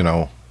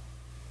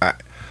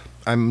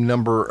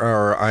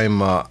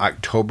I'm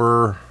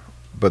October,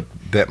 but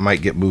that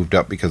might get moved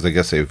up because I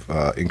guess they've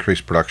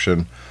increased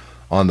production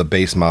on the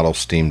base model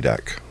Steam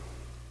Deck.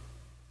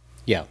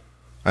 Yeah,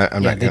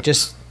 they've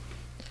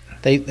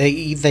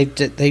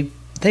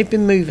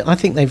been moving. I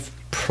think they've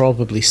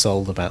probably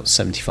sold about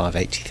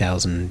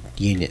 75,000-80,000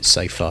 units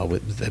so far,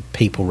 with the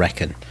people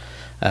reckon.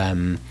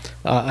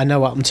 I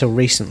know up until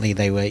recently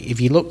they were.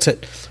 If you looked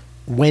at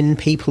when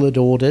people had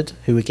ordered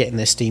who were getting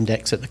their Steam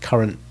Decks at the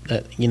current,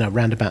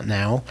 round about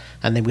now,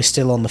 and they were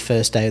still on the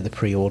first day of the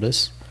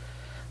pre-orders.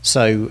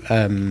 So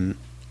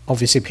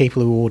obviously,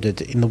 people who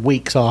ordered in the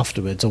weeks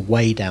afterwards are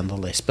way down the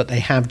list. But they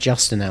have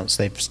just announced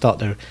they've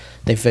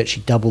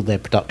virtually doubled their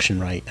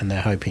production rate, and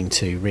they're hoping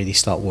to really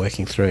start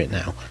working through it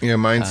now. Yeah,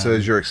 mine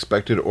says your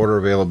expected order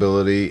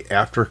availability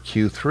after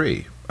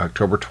Q3,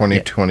 October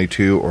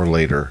 2022 or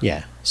later.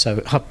 Yeah.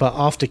 So, but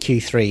after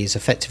Q3 is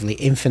effectively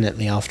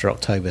infinitely after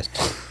October.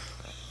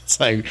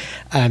 So,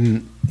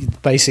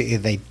 basically,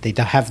 they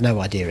have no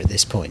idea at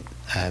this point.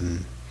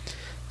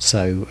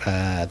 So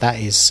that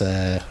is.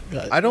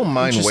 I don't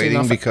mind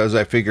waiting because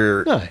I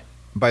figure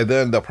by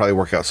then they'll probably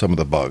work out some of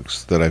the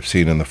bugs that I've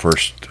seen in the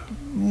first.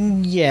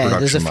 Yeah,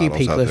 there's a few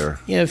people.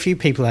 A few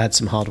people had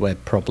some hardware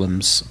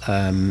problems.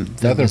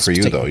 Nothing for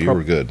you though. You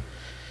were good.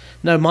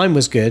 No, mine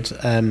was good.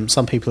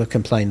 Some people have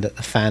complained that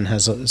the fan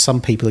has.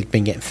 Some people have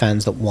been getting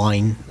fans that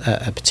whine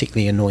at a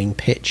particularly annoying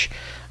pitch.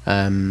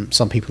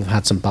 Some people have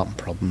had some button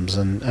problems,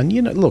 and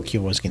look,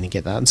 you're always going to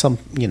get that. And some,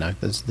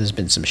 there's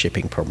been some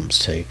shipping problems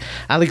too.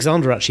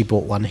 Alexander actually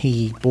bought one.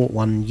 He bought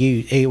one.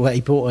 He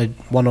bought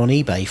one on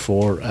eBay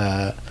for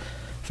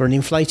an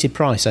inflated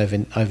price over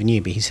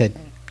newbie. He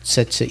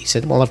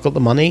said, well, I've got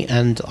the money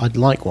and I'd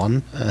like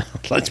one.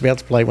 I'd like to be able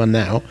to play one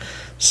now.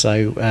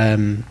 So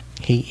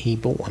he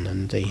bought one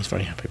and he's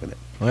very happy with it.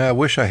 Well, I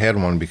wish I had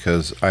one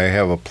because I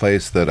have a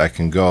place that I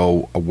can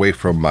go away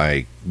from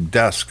my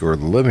desk or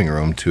the living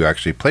room to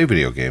actually play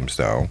video games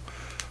now.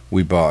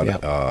 We bought,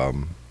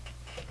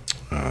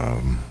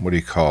 what do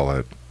you call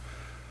it?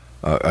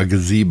 A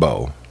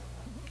gazebo.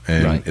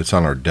 And it's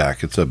on our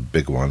deck. It's a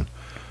big one.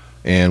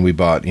 And we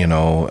bought,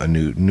 a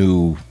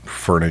new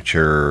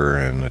furniture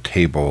and a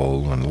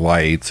table and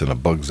lights and a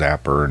bug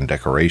zapper and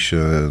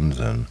decorations.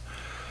 And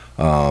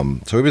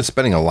so we've been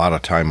spending a lot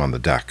of time on the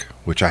deck,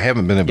 which I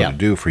haven't been able to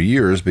do for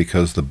years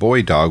because the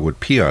boy dog would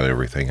pee on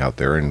everything out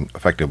there and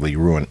effectively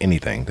ruin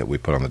anything that we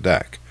put on the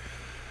deck,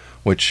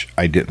 which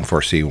I didn't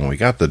foresee when we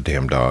got the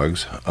damn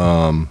dogs.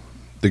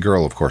 The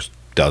girl, of course,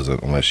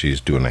 doesn't unless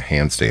she's doing a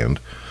handstand.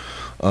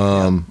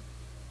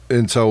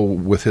 And so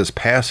with his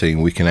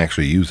passing, we can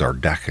actually use our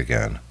deck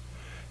again.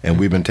 And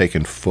we've been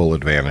taking full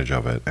advantage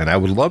of it. And I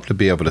would love to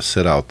be able to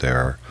sit out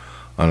there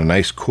on a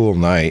nice cool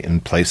night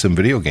and play some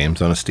video games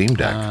on a Steam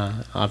Deck.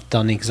 I've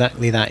done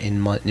exactly that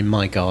in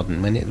my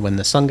garden. When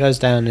the sun goes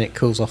down and it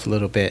cools off a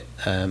little bit,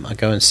 I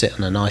go and sit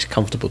on a nice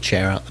comfortable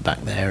chair out the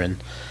back there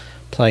and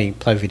play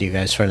video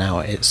games for an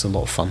hour. It's a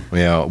lot of fun.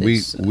 Yeah, we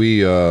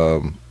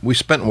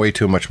spent way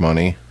too much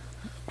money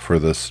for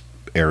this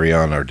area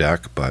on our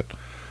deck, but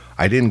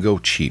I didn't go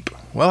cheap.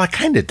 Well, I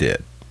kind of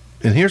did.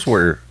 And here's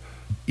where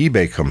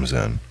eBay comes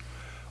in.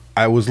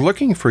 I was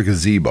looking for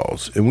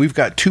gazebos, and we've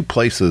got two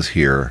places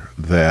here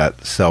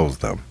that sells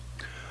them.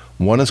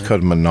 One is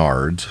called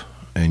Menards,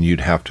 and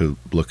you'd have to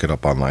look it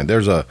up online.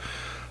 There's a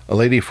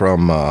lady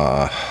from,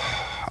 I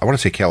want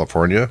to say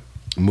California,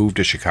 moved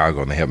to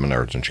Chicago, and they have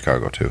Menards in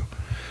Chicago too.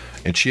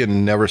 And she had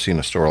never seen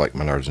a store like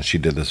Menards, and she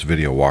did this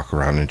video walk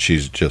around, and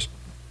she's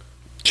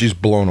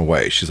blown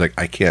away. She's like,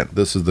 I can't,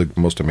 this is the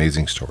most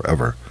amazing store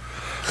ever.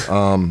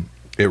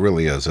 It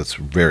really is. It's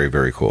very,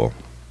 very cool.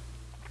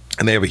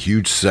 And they have a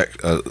huge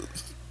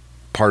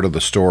part of the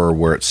store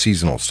where it's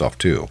seasonal stuff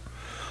too.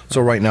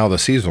 So right now the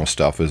seasonal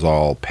stuff is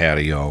all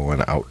patio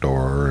and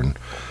outdoor, and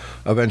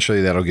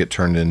eventually that'll get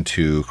turned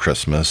into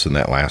Christmas, and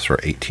that lasts for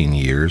 18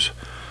 years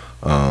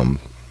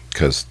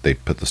because they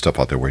put the stuff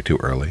out there way too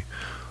early.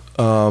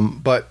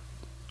 But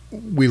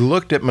we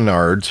looked at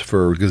Menards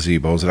for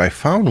gazebos, and I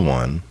found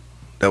one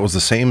that was the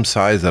same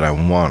size that I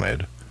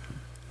wanted.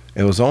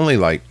 It was only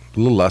like a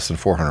little less than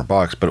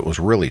 $400, but it was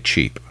really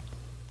cheap.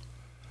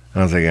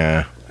 And I was like,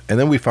 eh. And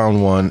then we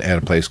found one at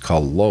a place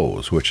called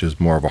Lowe's, which is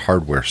more of a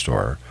hardware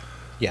store.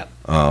 Yeah.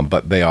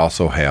 But they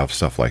also have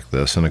stuff like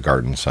this in a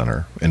garden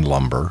center, in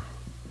lumber.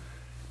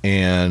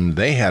 And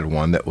they had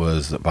one that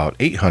was about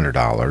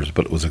 $800,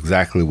 but it was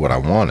exactly what I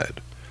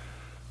wanted.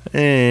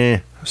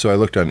 So I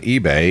looked on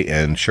eBay,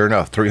 and sure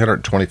enough,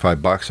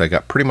 $325, I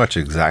got pretty much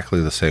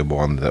exactly the same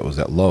one that was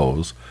at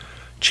Lowe's,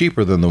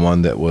 cheaper than the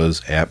one that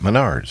was at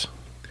Menards.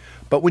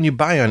 But when you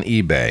buy on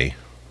eBay,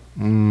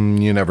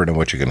 you never know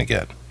what you're going to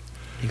get.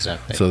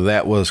 Exactly. So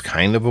that was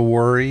kind of a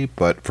worry,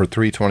 but for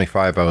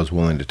 $325, I was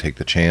willing to take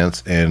the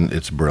chance, and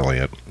it's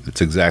brilliant.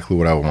 It's exactly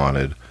what I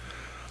wanted.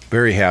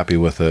 Very happy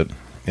with it.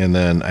 And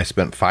then I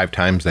spent 5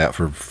 times that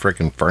for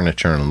freaking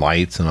furniture and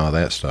lights and all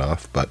that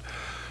stuff. But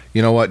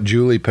you know what?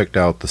 Julie picked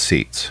out the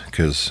seats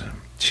because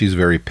she's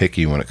very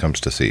picky when it comes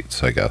to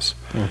seats, I guess.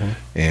 Mm-hmm.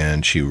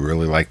 And she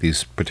really liked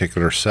these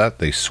particular set.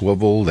 They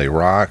swivel, they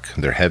rock,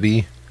 they're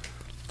heavy.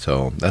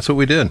 So that's what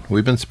we did.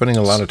 We've been spending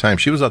a lot of time.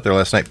 She was out there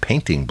last night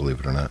painting, believe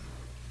it or not.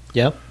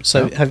 Yeah.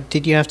 So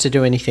did you have to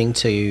do anything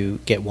to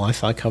get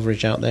Wi-Fi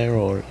coverage out there,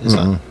 or is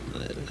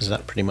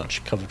that pretty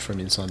much covered from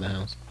inside the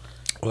house?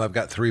 Well, I've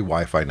got 3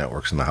 Wi-Fi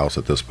networks in the house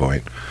at this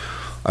point.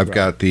 I've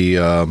got the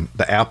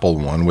Apple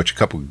one, which a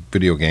couple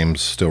video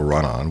games still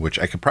run on, which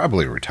I could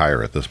probably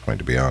retire at this point,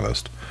 to be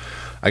honest.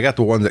 I got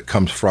the one that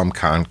comes from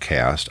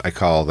Comcast. I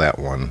call that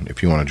one,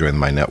 if you want to join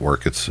my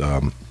network, it's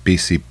Battle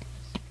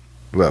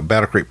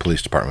Creek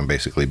Police Department,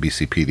 basically,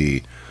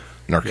 BCPD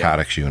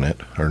narcotics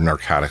unit, or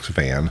narcotics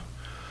van,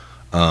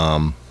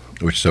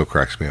 which so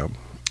cracks me up.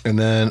 And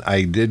then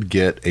I did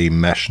get a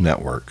mesh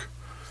network,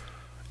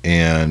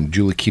 and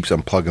Julie keeps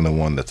unplugging the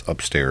one that's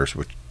upstairs,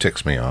 which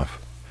ticks me off.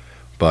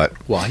 But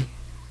why?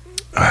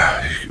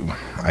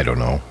 I don't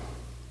know.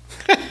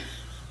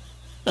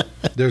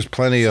 There's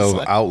plenty of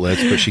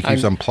outlets, but she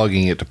keeps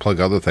unplugging it to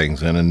plug other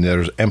things in, and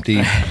there's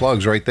empty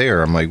plugs right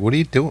there. I'm like, what are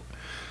you doing?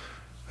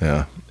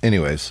 Yeah.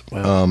 Anyways,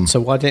 well,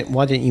 so why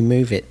didn't you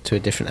move it to a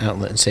different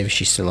outlet and see if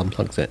she still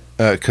unplugs it?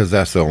 Because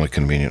that's the only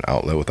convenient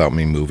outlet without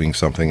me moving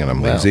something, and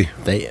I'm lazy.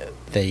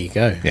 There you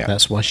go. Yeah.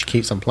 That's why she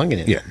keeps unplugging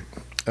it. Yeah.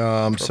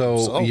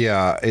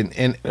 Yeah,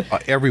 and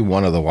every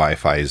one of the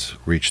Wi-Fi's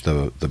reach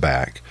the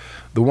back.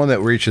 The one that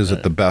reaches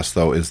it the best,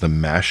 though, is the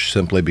mesh,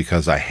 simply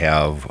because I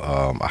have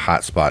a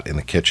hotspot in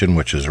the kitchen,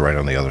 which is right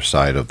on the other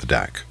side of the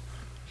deck.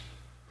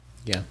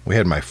 Yeah. We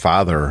had my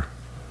father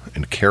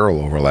and Carol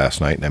over last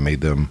night, and I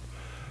made them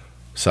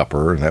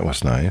supper, and that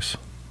was nice.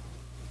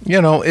 You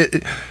know,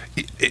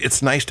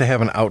 it's nice to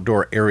have an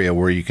outdoor area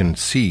where you can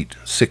seat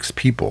 6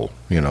 people,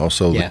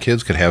 so the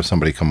kids could have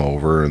somebody come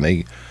over,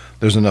 and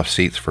there's enough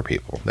seats for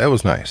people. That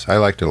was nice. I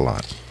liked it a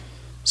lot.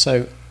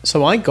 So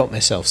I got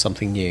myself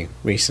something new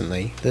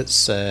recently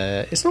that's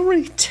it's not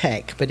really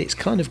tech, but it's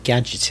kind of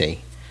gadgety,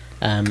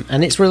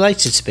 and it's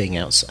related to being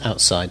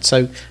outside.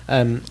 So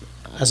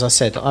as I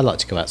said, I like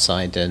to go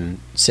outside and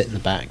sit in the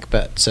back,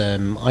 but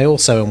I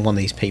also am one of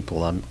these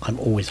people. I'm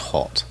always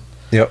hot.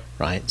 Yep.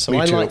 Right. So Me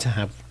too. I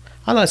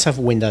like to have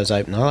windows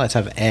open. I like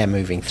to have air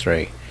moving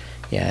through.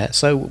 Yeah.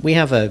 So we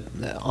have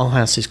our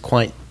house is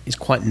quite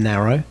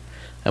narrow,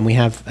 and we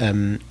have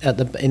in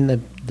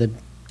the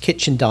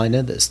kitchen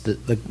diner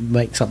that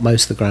makes up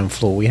most of the ground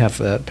floor. We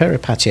have a pair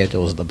of patio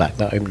doors at the back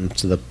that open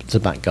to the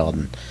back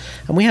garden,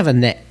 and we have a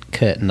net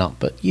curtain up,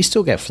 but you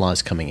still get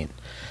flies coming in.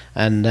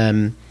 And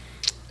a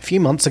few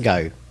months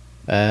ago,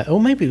 or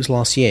maybe it was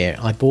last year,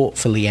 I bought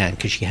for Leanne,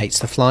 because she hates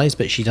the flies,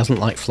 but she doesn't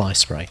like fly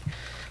spray.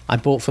 I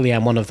bought for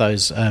Leanne one of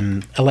those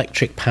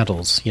electric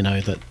paddles,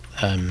 that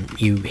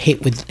you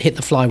hit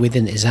the fly with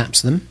and it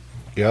zaps them.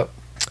 Yep.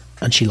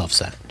 And she loves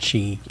that.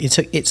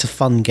 It's a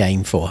fun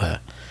game for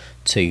her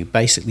to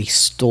basically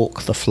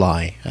stalk the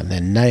fly and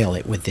then nail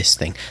it with this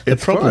thing. The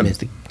problem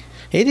is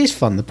it is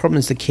fun. The problem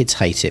is the kids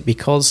hate it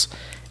because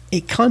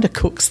it kind of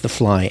cooks the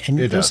fly, and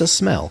there's a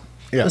smell.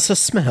 Yeah. There's a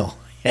smell.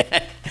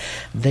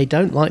 They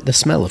don't like the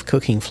smell of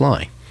cooking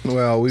fly.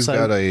 Well, we've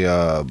got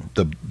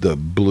the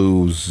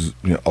Blues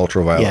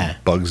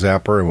ultraviolet bug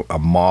zapper. A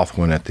moth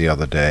went it the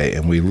other day,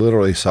 and we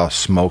literally saw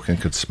smoke and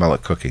could smell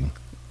it cooking.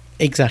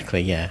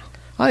 Exactly, yeah.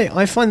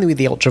 I find that with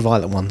the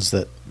ultraviolet ones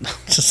that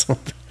just for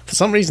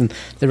some reason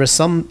there are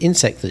some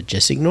insects that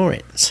just ignore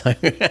it. So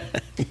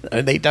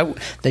they don't.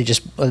 They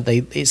just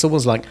it's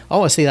almost like,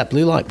 oh, I see that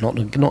blue light, not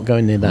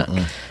going near that.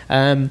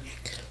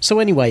 So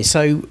anyway,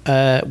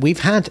 we've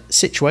had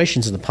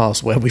situations in the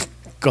past where we've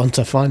gone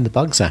to find the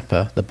bug zac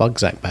bat,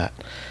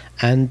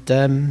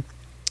 and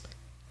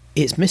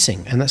it's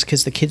missing, and that's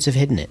because the kids have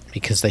hidden it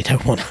because they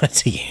don't want her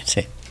to use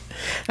it.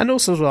 And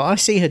also as well, I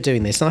see her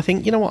doing this, and I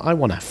think, you know what, I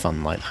want to have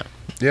fun like that.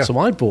 Yeah. So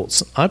I bought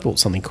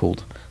something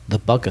called the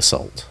Bug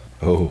Assault.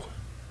 Oh,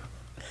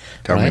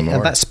 tell me more.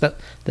 And that's spelled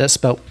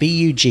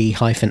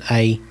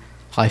BUG-A-SALT.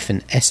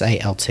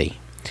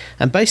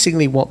 And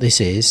basically, what this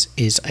is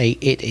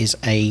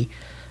a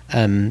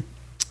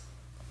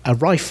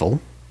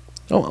rifle,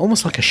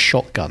 almost like a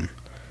shotgun,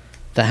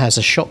 that has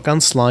a shotgun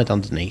slide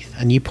underneath,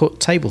 and you put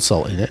table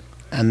salt in it,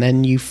 and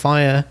then you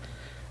fire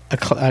a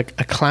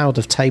cloud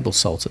of table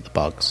salt at the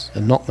bugs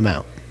and knock them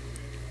out.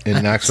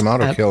 It knocks them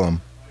out or kill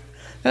them?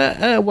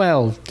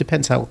 Well,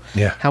 depends how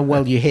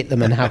well you hit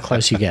them and how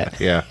close you get.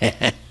 Yeah.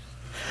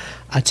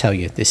 I tell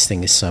you, this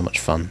thing is so much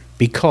fun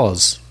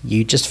because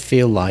you just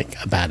feel like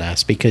a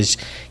badass because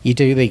you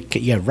do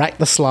rack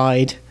the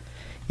slide.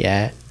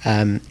 Yeah,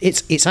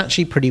 it's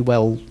actually pretty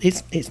well.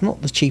 It's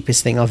not the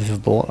cheapest thing I've ever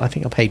bought. I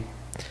think I paid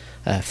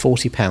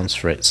 £40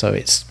 for it, so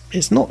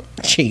it's not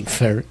cheap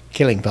for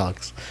killing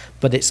bugs,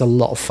 but it's a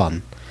lot of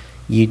fun.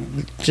 You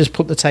just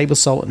put the table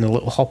salt and a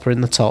little hopper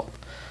in the top,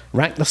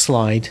 rack the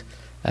slide.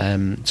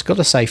 It's got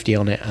a safety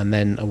on it, and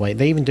then away.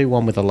 They even do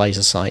one with a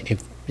laser sight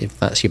if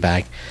that's your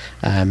bag,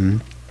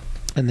 and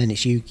then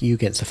it's you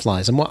against the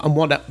flies. And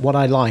what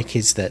I like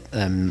is that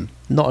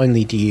not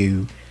only do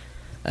you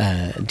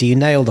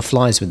nail the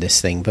flies with this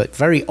thing, but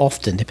very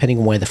often, depending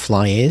on where the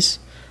fly is,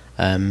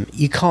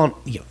 you can't.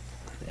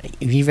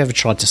 If you've ever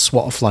tried to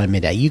swat a fly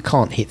midair, you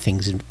can't hit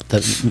things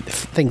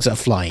that are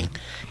flying.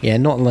 Yeah,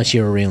 not unless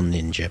you're a real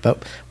ninja.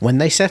 But when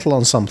they settle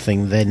on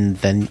something,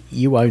 then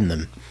you own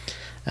them.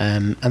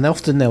 And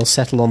often they'll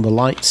settle on the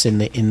lights in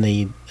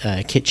the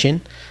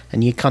kitchen,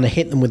 and you kind of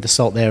hit them with the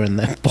salt there, and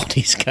their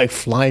bodies go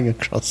flying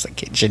across the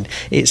kitchen.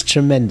 It's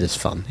tremendous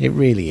fun. It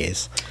really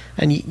is,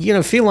 and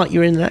you feel like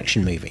you're in an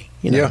action movie.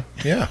 Yeah,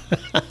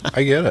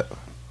 I get it.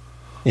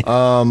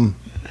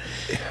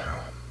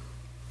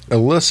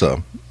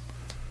 Alyssa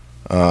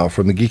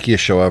from the Geekiest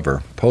Show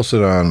Ever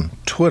posted on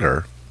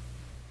Twitter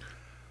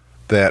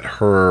that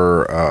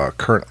her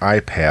current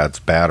iPad's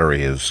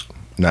battery is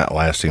not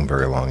lasting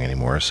very long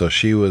anymore. So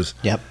she was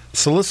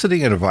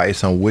soliciting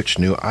advice on which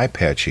new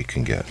iPad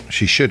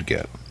she should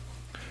get.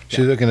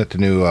 She's looking at the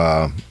new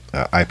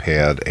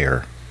iPad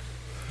Air.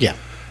 Yeah.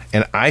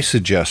 And I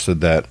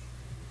suggested that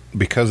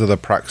because of the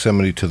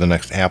proximity to the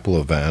next Apple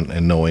event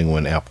and knowing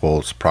when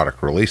Apple's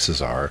product releases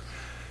are,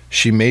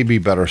 she may be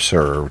better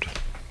served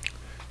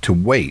to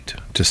wait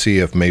to see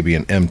if maybe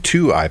an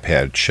M2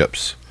 iPad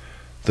ships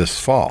this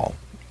fall.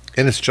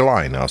 And it's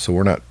July now, so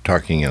we're not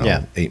talking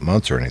 8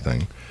 months or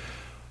anything.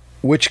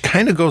 Which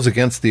kind of goes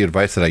against the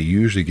advice that I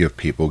usually give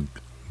people: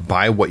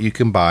 buy what you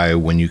can buy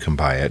when you can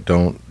buy it.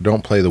 Don't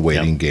play the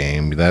waiting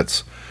game. You're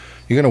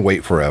going to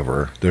wait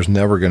forever. There's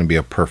never going to be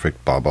a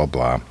perfect blah blah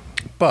blah.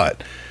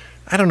 But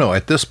I don't know.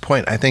 At this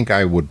point, I think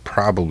I would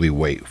probably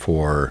wait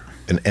for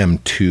an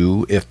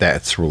M2 if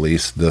that's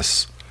released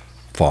this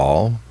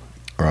fall.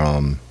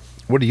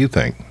 What do you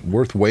think?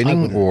 Worth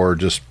waiting or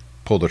just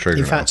pull the trigger?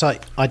 In fact,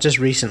 I just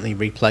recently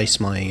replaced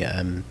my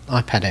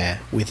iPad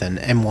Air with an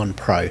M1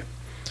 Pro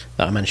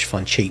that I managed to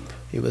find cheap.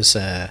 It was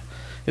on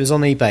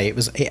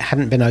eBay. It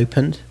hadn't been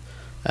opened,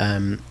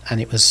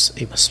 and it was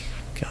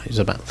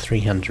about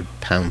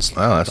 £300.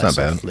 Oh, that's not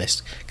bad.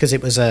 List because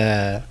it was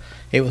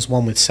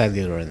one with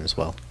cellular in as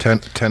well.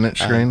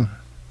 10-inch screen.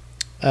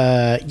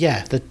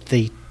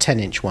 The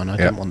 10-inch one. I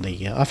don't want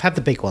the. I've had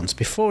the big ones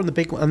before, and the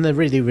big one, and they're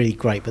really, really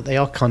great, but they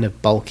are kind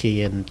of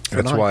bulky, and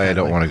that's why I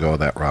don't want to go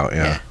that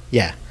route.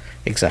 Yeah,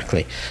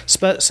 exactly.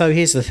 So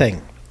here's the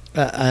thing,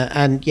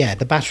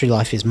 the battery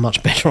life is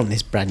much better on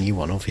this brand new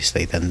one,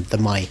 obviously, than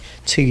my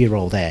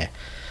 2-year-old Air.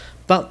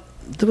 But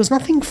there was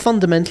nothing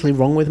fundamentally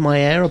wrong with my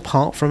Air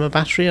apart from a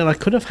battery, and I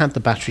could have had the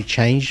battery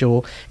changed,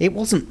 or it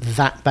wasn't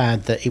that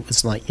bad that it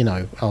was like, it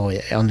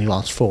only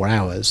lasts 4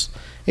 hours.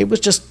 It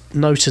was just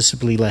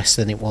noticeably less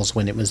than it was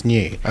when it was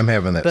new. I'm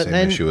having that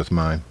same issue with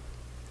mine.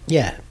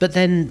 Yeah, but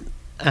then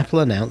Apple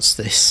announced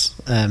this,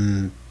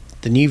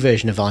 the new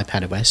version of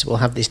iPadOS will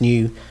have this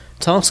new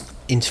task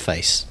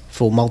interface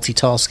for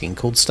multitasking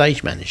called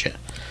Stage Manager.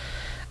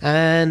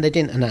 And they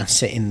didn't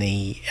announce it in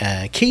the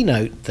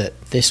keynote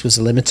that this was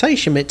a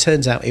limitation, but it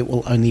turns out it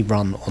will only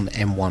run on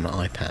M1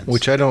 iPads.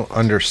 Which I don't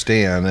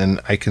understand,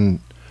 and I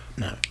can...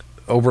 No.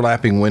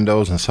 Overlapping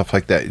windows and stuff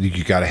like that,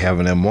 you got to have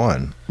an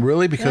M1.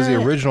 Really? Because the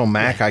original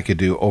Mac, I could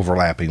do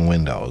overlapping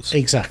windows.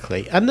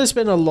 Exactly. And there's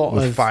been a lot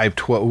with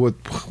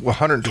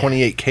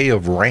 128K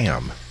of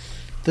RAM.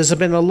 There's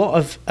been a lot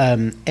of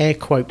air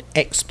quote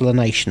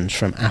explanations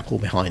from Apple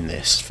behind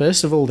this.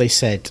 First of all, they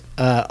said,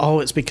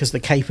 it's because the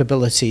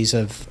capabilities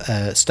of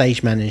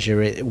Stage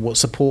Manager, what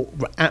support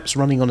apps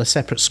running on a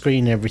separate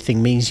screen and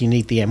everything means you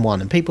need the M1.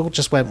 And people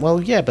just went,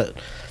 well, yeah, but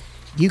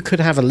you could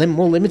have a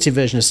more limited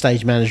version of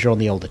Stage Manager on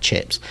the older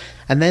chips.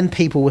 And then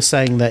people were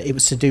saying that it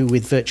was to do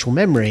with virtual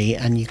memory,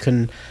 and you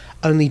can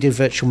only do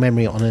virtual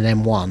memory on an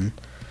M1.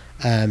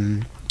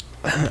 And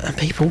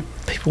people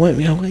went,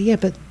 well, yeah,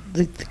 but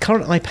the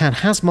current iPad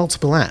has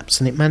multiple apps,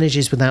 and it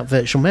manages without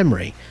virtual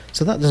memory,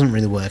 so that doesn't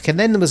really work. And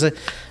then there was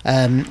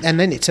and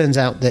then it turns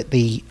out that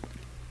the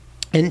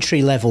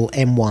entry-level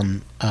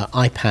M1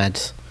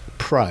 iPad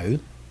Pro,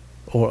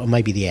 or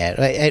maybe the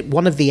Air,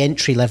 one of the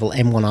entry-level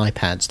M1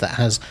 iPads that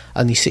has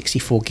only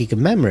 64 gig of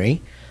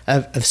memory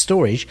of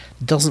storage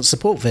doesn't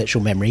support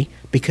virtual memory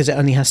because it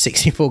only has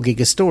 64 gig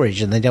of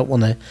storage, and they don't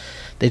want to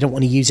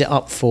use it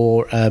up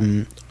for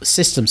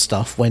system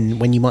stuff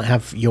when you might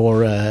have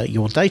your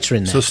data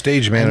in there. So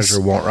Stage Manager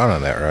won't run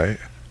on that, right?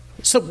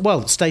 So,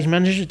 well, Stage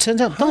Manager, it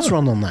turns out, does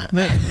run on that.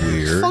 That's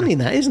weird. Funny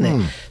that, isn't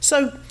it?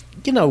 So,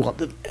 you know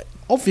what?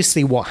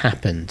 Obviously, what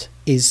happened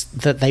is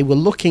that they were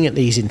looking at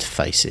these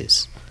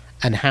interfaces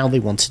and how they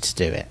wanted to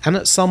do it. And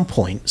at some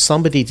point,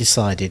 somebody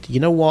decided, you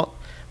know what?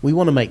 We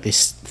want to make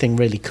this thing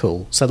really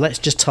cool, so let's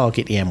just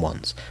target the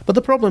M1s. But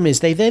the problem is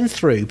they then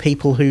threw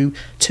people who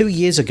 2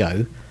 years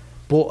ago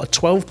bought a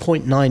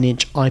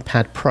 12.9-inch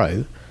iPad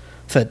Pro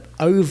for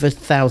over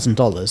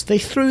 $1,000. They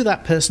threw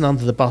that person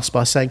under the bus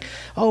by saying,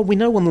 oh, we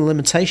know one of the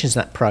limitations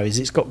of that Pro is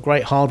it's got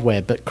great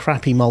hardware but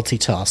crappy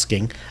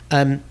multitasking.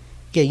 Yeah,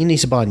 you need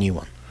to buy a new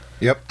one.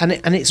 Yep.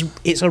 And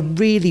it's a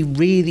really,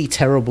 really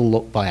terrible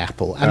look by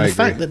Apple. And the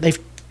fact that they've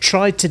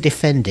tried to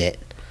defend it,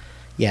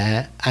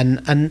 yeah,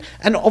 and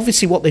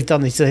obviously what they've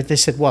done is they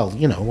said, well,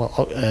 you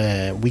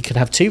know, we could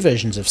have two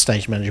versions of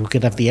Stage Manager. We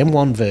could have the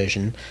M1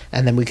 version,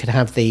 and then we could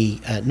have the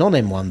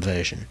non-M1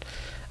 version,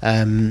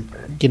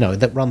 you know,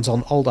 that runs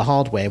on older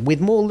hardware with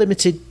more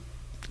limited.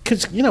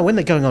 Because, you know, when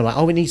they're going on like,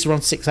 oh, we need to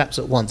run 6 apps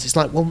at once, it's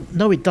like, well,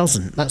 no, it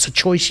doesn't. That's a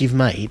choice you've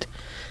made.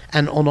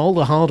 And on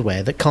older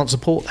hardware that can't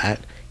support that,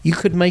 you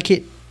could make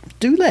it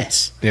do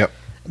less. Yep.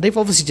 They've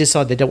obviously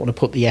decided they don't want to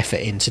put the effort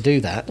in to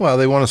do that. Well,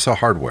 they want to sell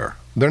hardware.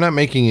 They're not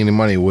making any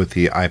money with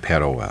the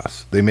iPad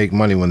OS. They make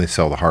money when they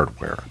sell the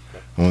hardware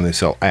and when they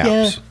sell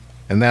apps. Yeah.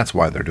 And that's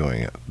why they're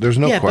doing it. There's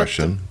no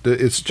question.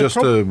 It's just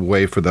a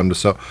way for them to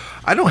sell.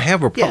 I don't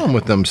have a problem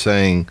with them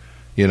saying,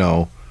 you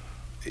know,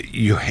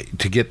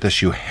 to get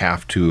this, you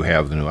have to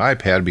have the new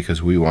iPad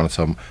because we want to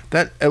sell them.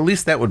 That, at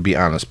least that would be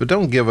honest. But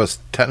don't give us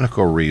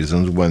technical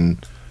reasons when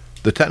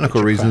the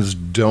technical reasons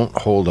don't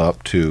hold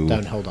up to...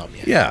 Don't hold up,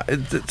 yeah. Yeah,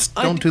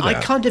 don't do that.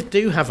 I kind of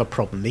do have a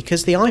problem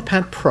because the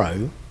iPad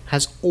Pro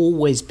has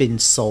always been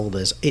sold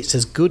as it's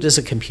as good as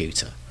a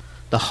computer.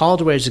 The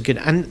hardware is good.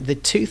 And the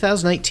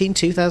 2018,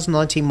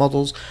 2019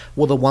 models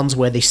were the ones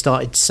where they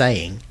started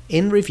saying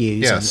in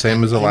reviews... Yeah,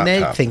 same as a laptop.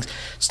 Their things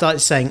started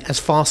saying as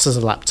fast as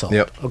a laptop.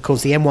 Yep. Of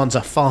course, the M1s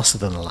are faster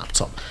than a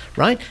laptop,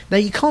 right? Now,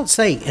 you can't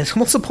say...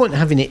 What's the point of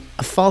having it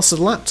a faster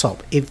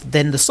laptop if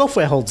then the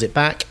software holds it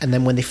back and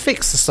then when they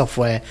fix the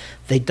software,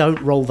 they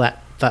don't roll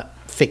that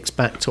fix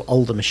back to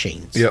older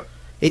machines? Yep.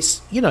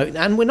 It's, you know,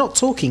 and we're not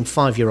talking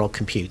 5-year-old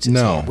computers.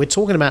 No. Here. We're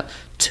talking about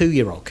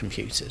 2-year-old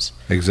computers.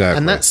 Exactly.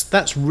 And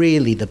that's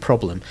really the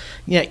problem.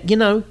 Yeah, you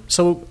know,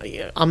 so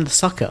I'm the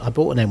sucker. I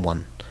bought an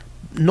M1.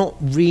 Not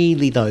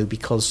really, though,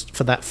 because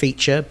for that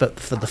feature, but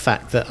for the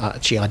fact that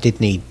actually I did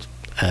need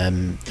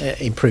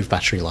improved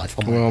battery life.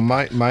 Well,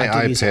 my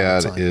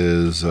iPad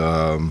is, I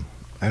don't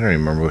even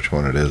remember which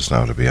one it is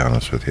now, to be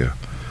honest with you.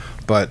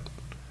 But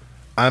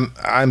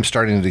I'm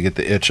starting to get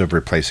the itch of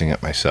replacing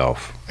it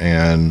myself.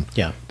 And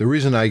the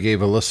reason I gave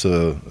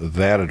Alyssa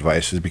that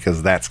advice is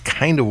because that's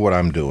kind of what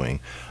I'm doing.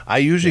 I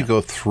usually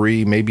go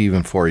 3, maybe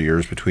even 4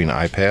 years between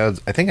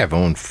iPads. I think I've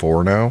owned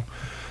 4 now.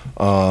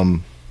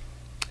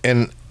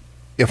 And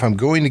if I'm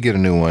going to get a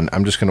new one,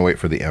 I'm just going to wait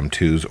for the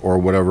M2s or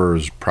whatever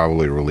is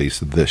probably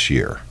released this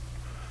year.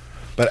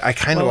 But I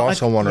kind of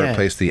also want to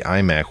replace the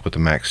iMac with the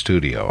Mac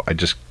Studio. I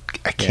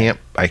can't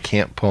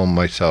pull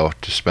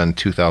myself to spend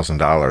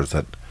 $2,000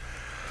 that...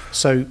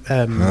 So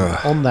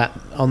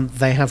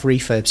they have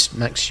refurbed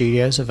Mac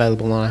Studios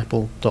available on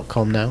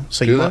Apple.com now.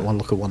 So you might want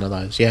to look at one of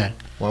those. Yeah,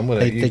 well,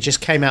 they just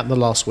came out in the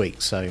last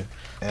week, so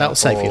that'll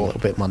save you a little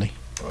bit of money.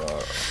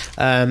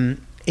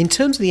 In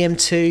terms of the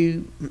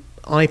M2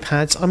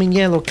 iPads, I mean,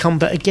 yeah, they'll come,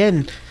 but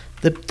again,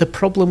 the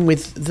problem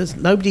with there's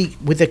nobody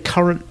with the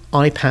current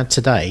iPad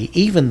today,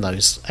 even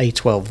those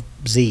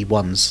A12Z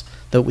ones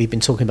that we've been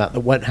talking about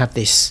that won't have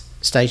this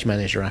Stage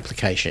Manager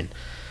application.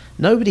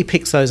 Nobody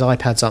picks those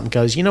iPads up and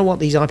goes, you know what,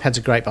 these iPads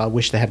are great, but I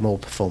wish they had more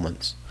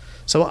performance.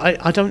 So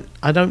I don't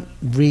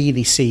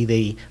really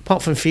see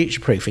apart from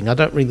future-proofing, I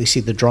don't really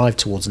see the drive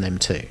towards an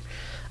M2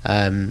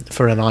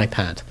 for an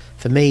iPad.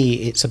 For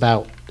me, it's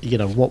about, you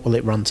know, what will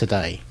it run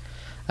today?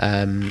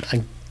 And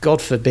God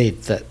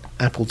forbid that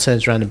Apple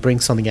turns around and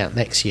brings something out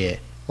next year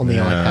on the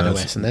iPad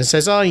OS and then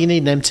says, oh, you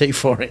need an M2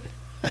 for it.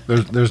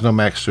 There's no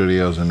Mac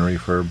Studios in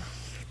refurb.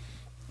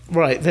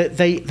 Right,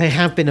 they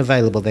have been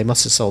available. They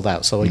must have sold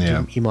out, so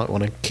you might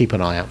want to keep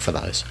an eye out for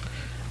those.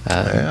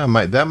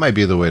 That might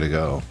be the way to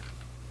go.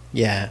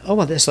 Yeah. Oh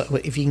well,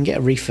 if you can get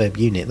a refurb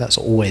unit, that's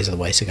always the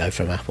way to go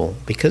from Apple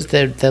because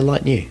they're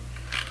like new.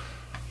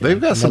 They've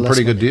got some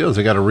pretty good deals.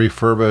 They got a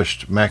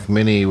refurbished Mac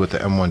Mini with the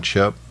M1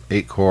 chip,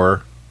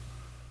 8-core,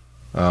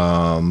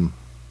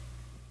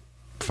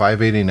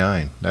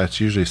 $589. That's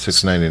usually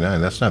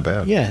 $699. That's not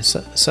bad. Yeah.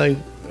 So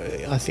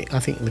I think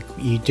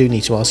you do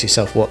need to ask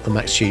yourself what the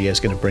Mac Studio is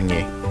going to bring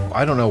you.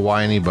 I don't know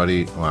why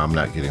anybody... Well, I'm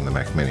not getting the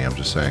Mac Mini, I'm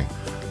just saying.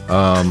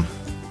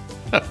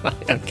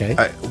 Okay.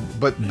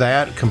 But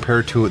that,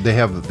 compared to... They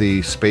have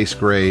the Space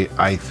Gray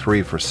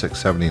i3 for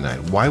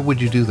 $679. Why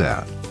would you do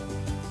that?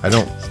 I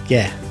don't...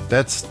 Yeah.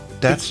 That's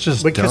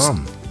just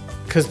dumb.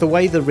 Because the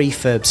way the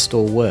refurb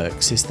store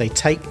works is they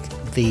take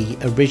the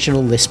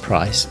original list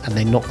price and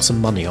they knock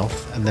some money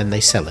off and then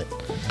they sell it.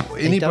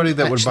 Anybody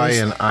that would buy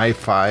an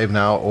i5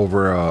 now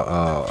over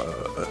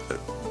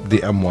the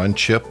M1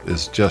 chip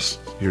is just...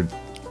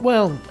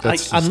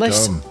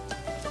 unless dumb.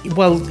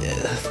 Well,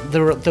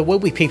 there will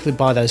be people who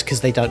buy those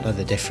because they don't know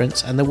the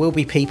difference, and there will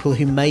be people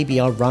who maybe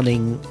are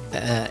running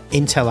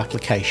Intel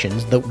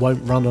applications that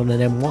won't run on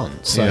an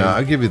M1. So, yeah,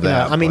 I'll give you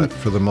that. I mean, but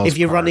for the most if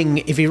you're part,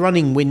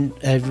 running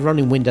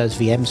Windows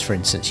VMs, for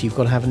instance, you've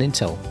got to have an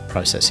Intel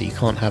processor. You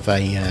can't have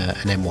an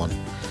M1.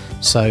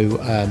 So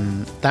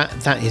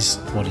that is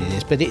what it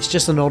is. But it's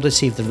just an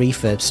oddity of the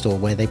Refurb store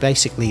where they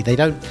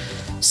don't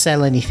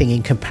sell anything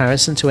in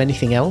comparison to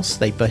anything else.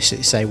 They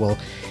basically say, well,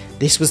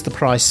 this was the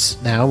price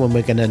now, and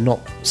we're going to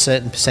knock a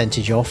certain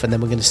percentage off, and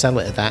then we're going to sell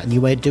it at that. And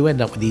you do end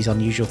up with these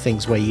unusual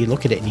things where you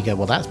look at it and you go,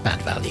 well, that's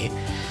bad value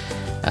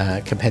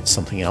compared to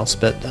something else.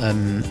 But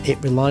it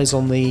relies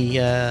on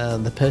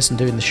the person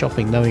doing the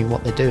shopping knowing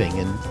what they're doing,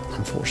 and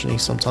unfortunately,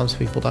 sometimes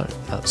people don't.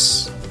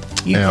 That's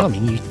I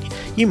mean,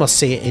 you must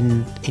see it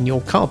in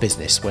your car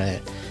business where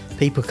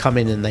people come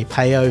in and they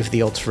pay over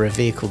the odds for a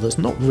vehicle that's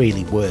not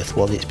really worth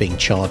what it's being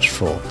charged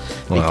for,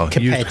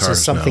 compared to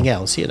something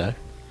else, you know.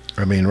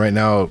 I mean, right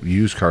now,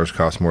 used cars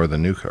cost more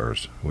than new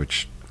cars,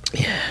 which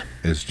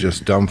is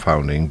just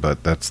dumbfounding.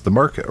 But that's the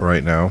market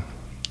right now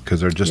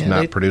because they're just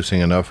not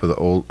producing enough of the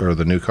old or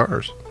the new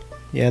cars.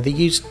 Yeah, the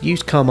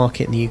used car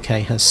market in the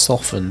UK has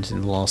softened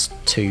in the last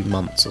 2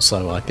 months or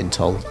so, I've been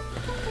told,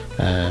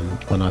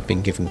 when I've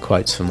been given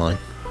quotes for mine,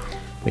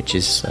 which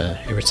is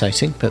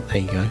irritating. But there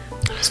you go.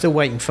 Still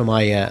waiting for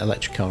my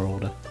electric car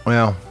order.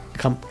 Well,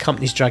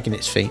 company's dragging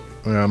its feet.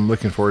 I'm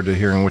looking forward to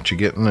hearing what you're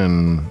getting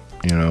and,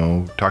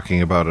 talking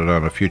about it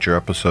on a future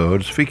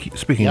episode.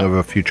 Speaking of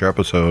a future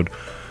episode,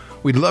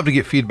 we'd love to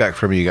get feedback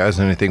from you guys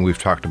on anything we've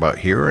talked about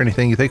here or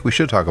anything you think we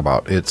should talk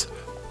about. It's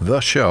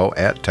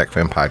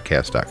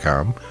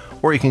theshow@techfanpodcast.com,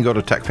 or you can go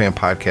to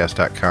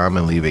techfanpodcast.com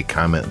and leave a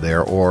comment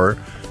there, or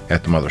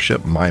at the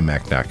mothership,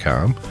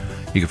 mymac.com.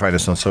 You can find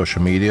us on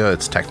social media.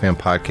 It's TechFan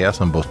Podcast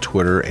on both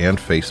Twitter and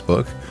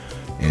Facebook.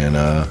 And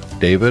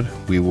David,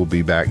 we will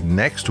be back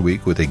next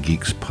week with a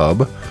Geeks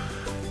Pub.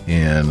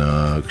 And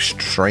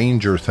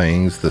Stranger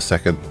Things, the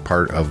second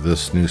part of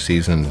this new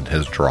season,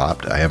 has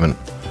dropped. I haven't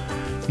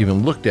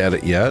even looked at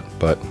it yet,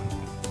 but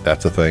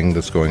that's a thing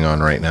that's going on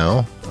right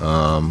now.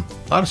 A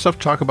lot of stuff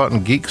to talk about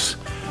in Geeks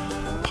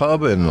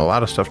Pub, and a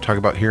lot of stuff to talk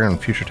about here in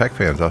Future Tech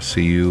Fans. I'll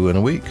see you in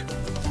a week.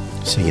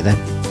 See you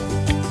then.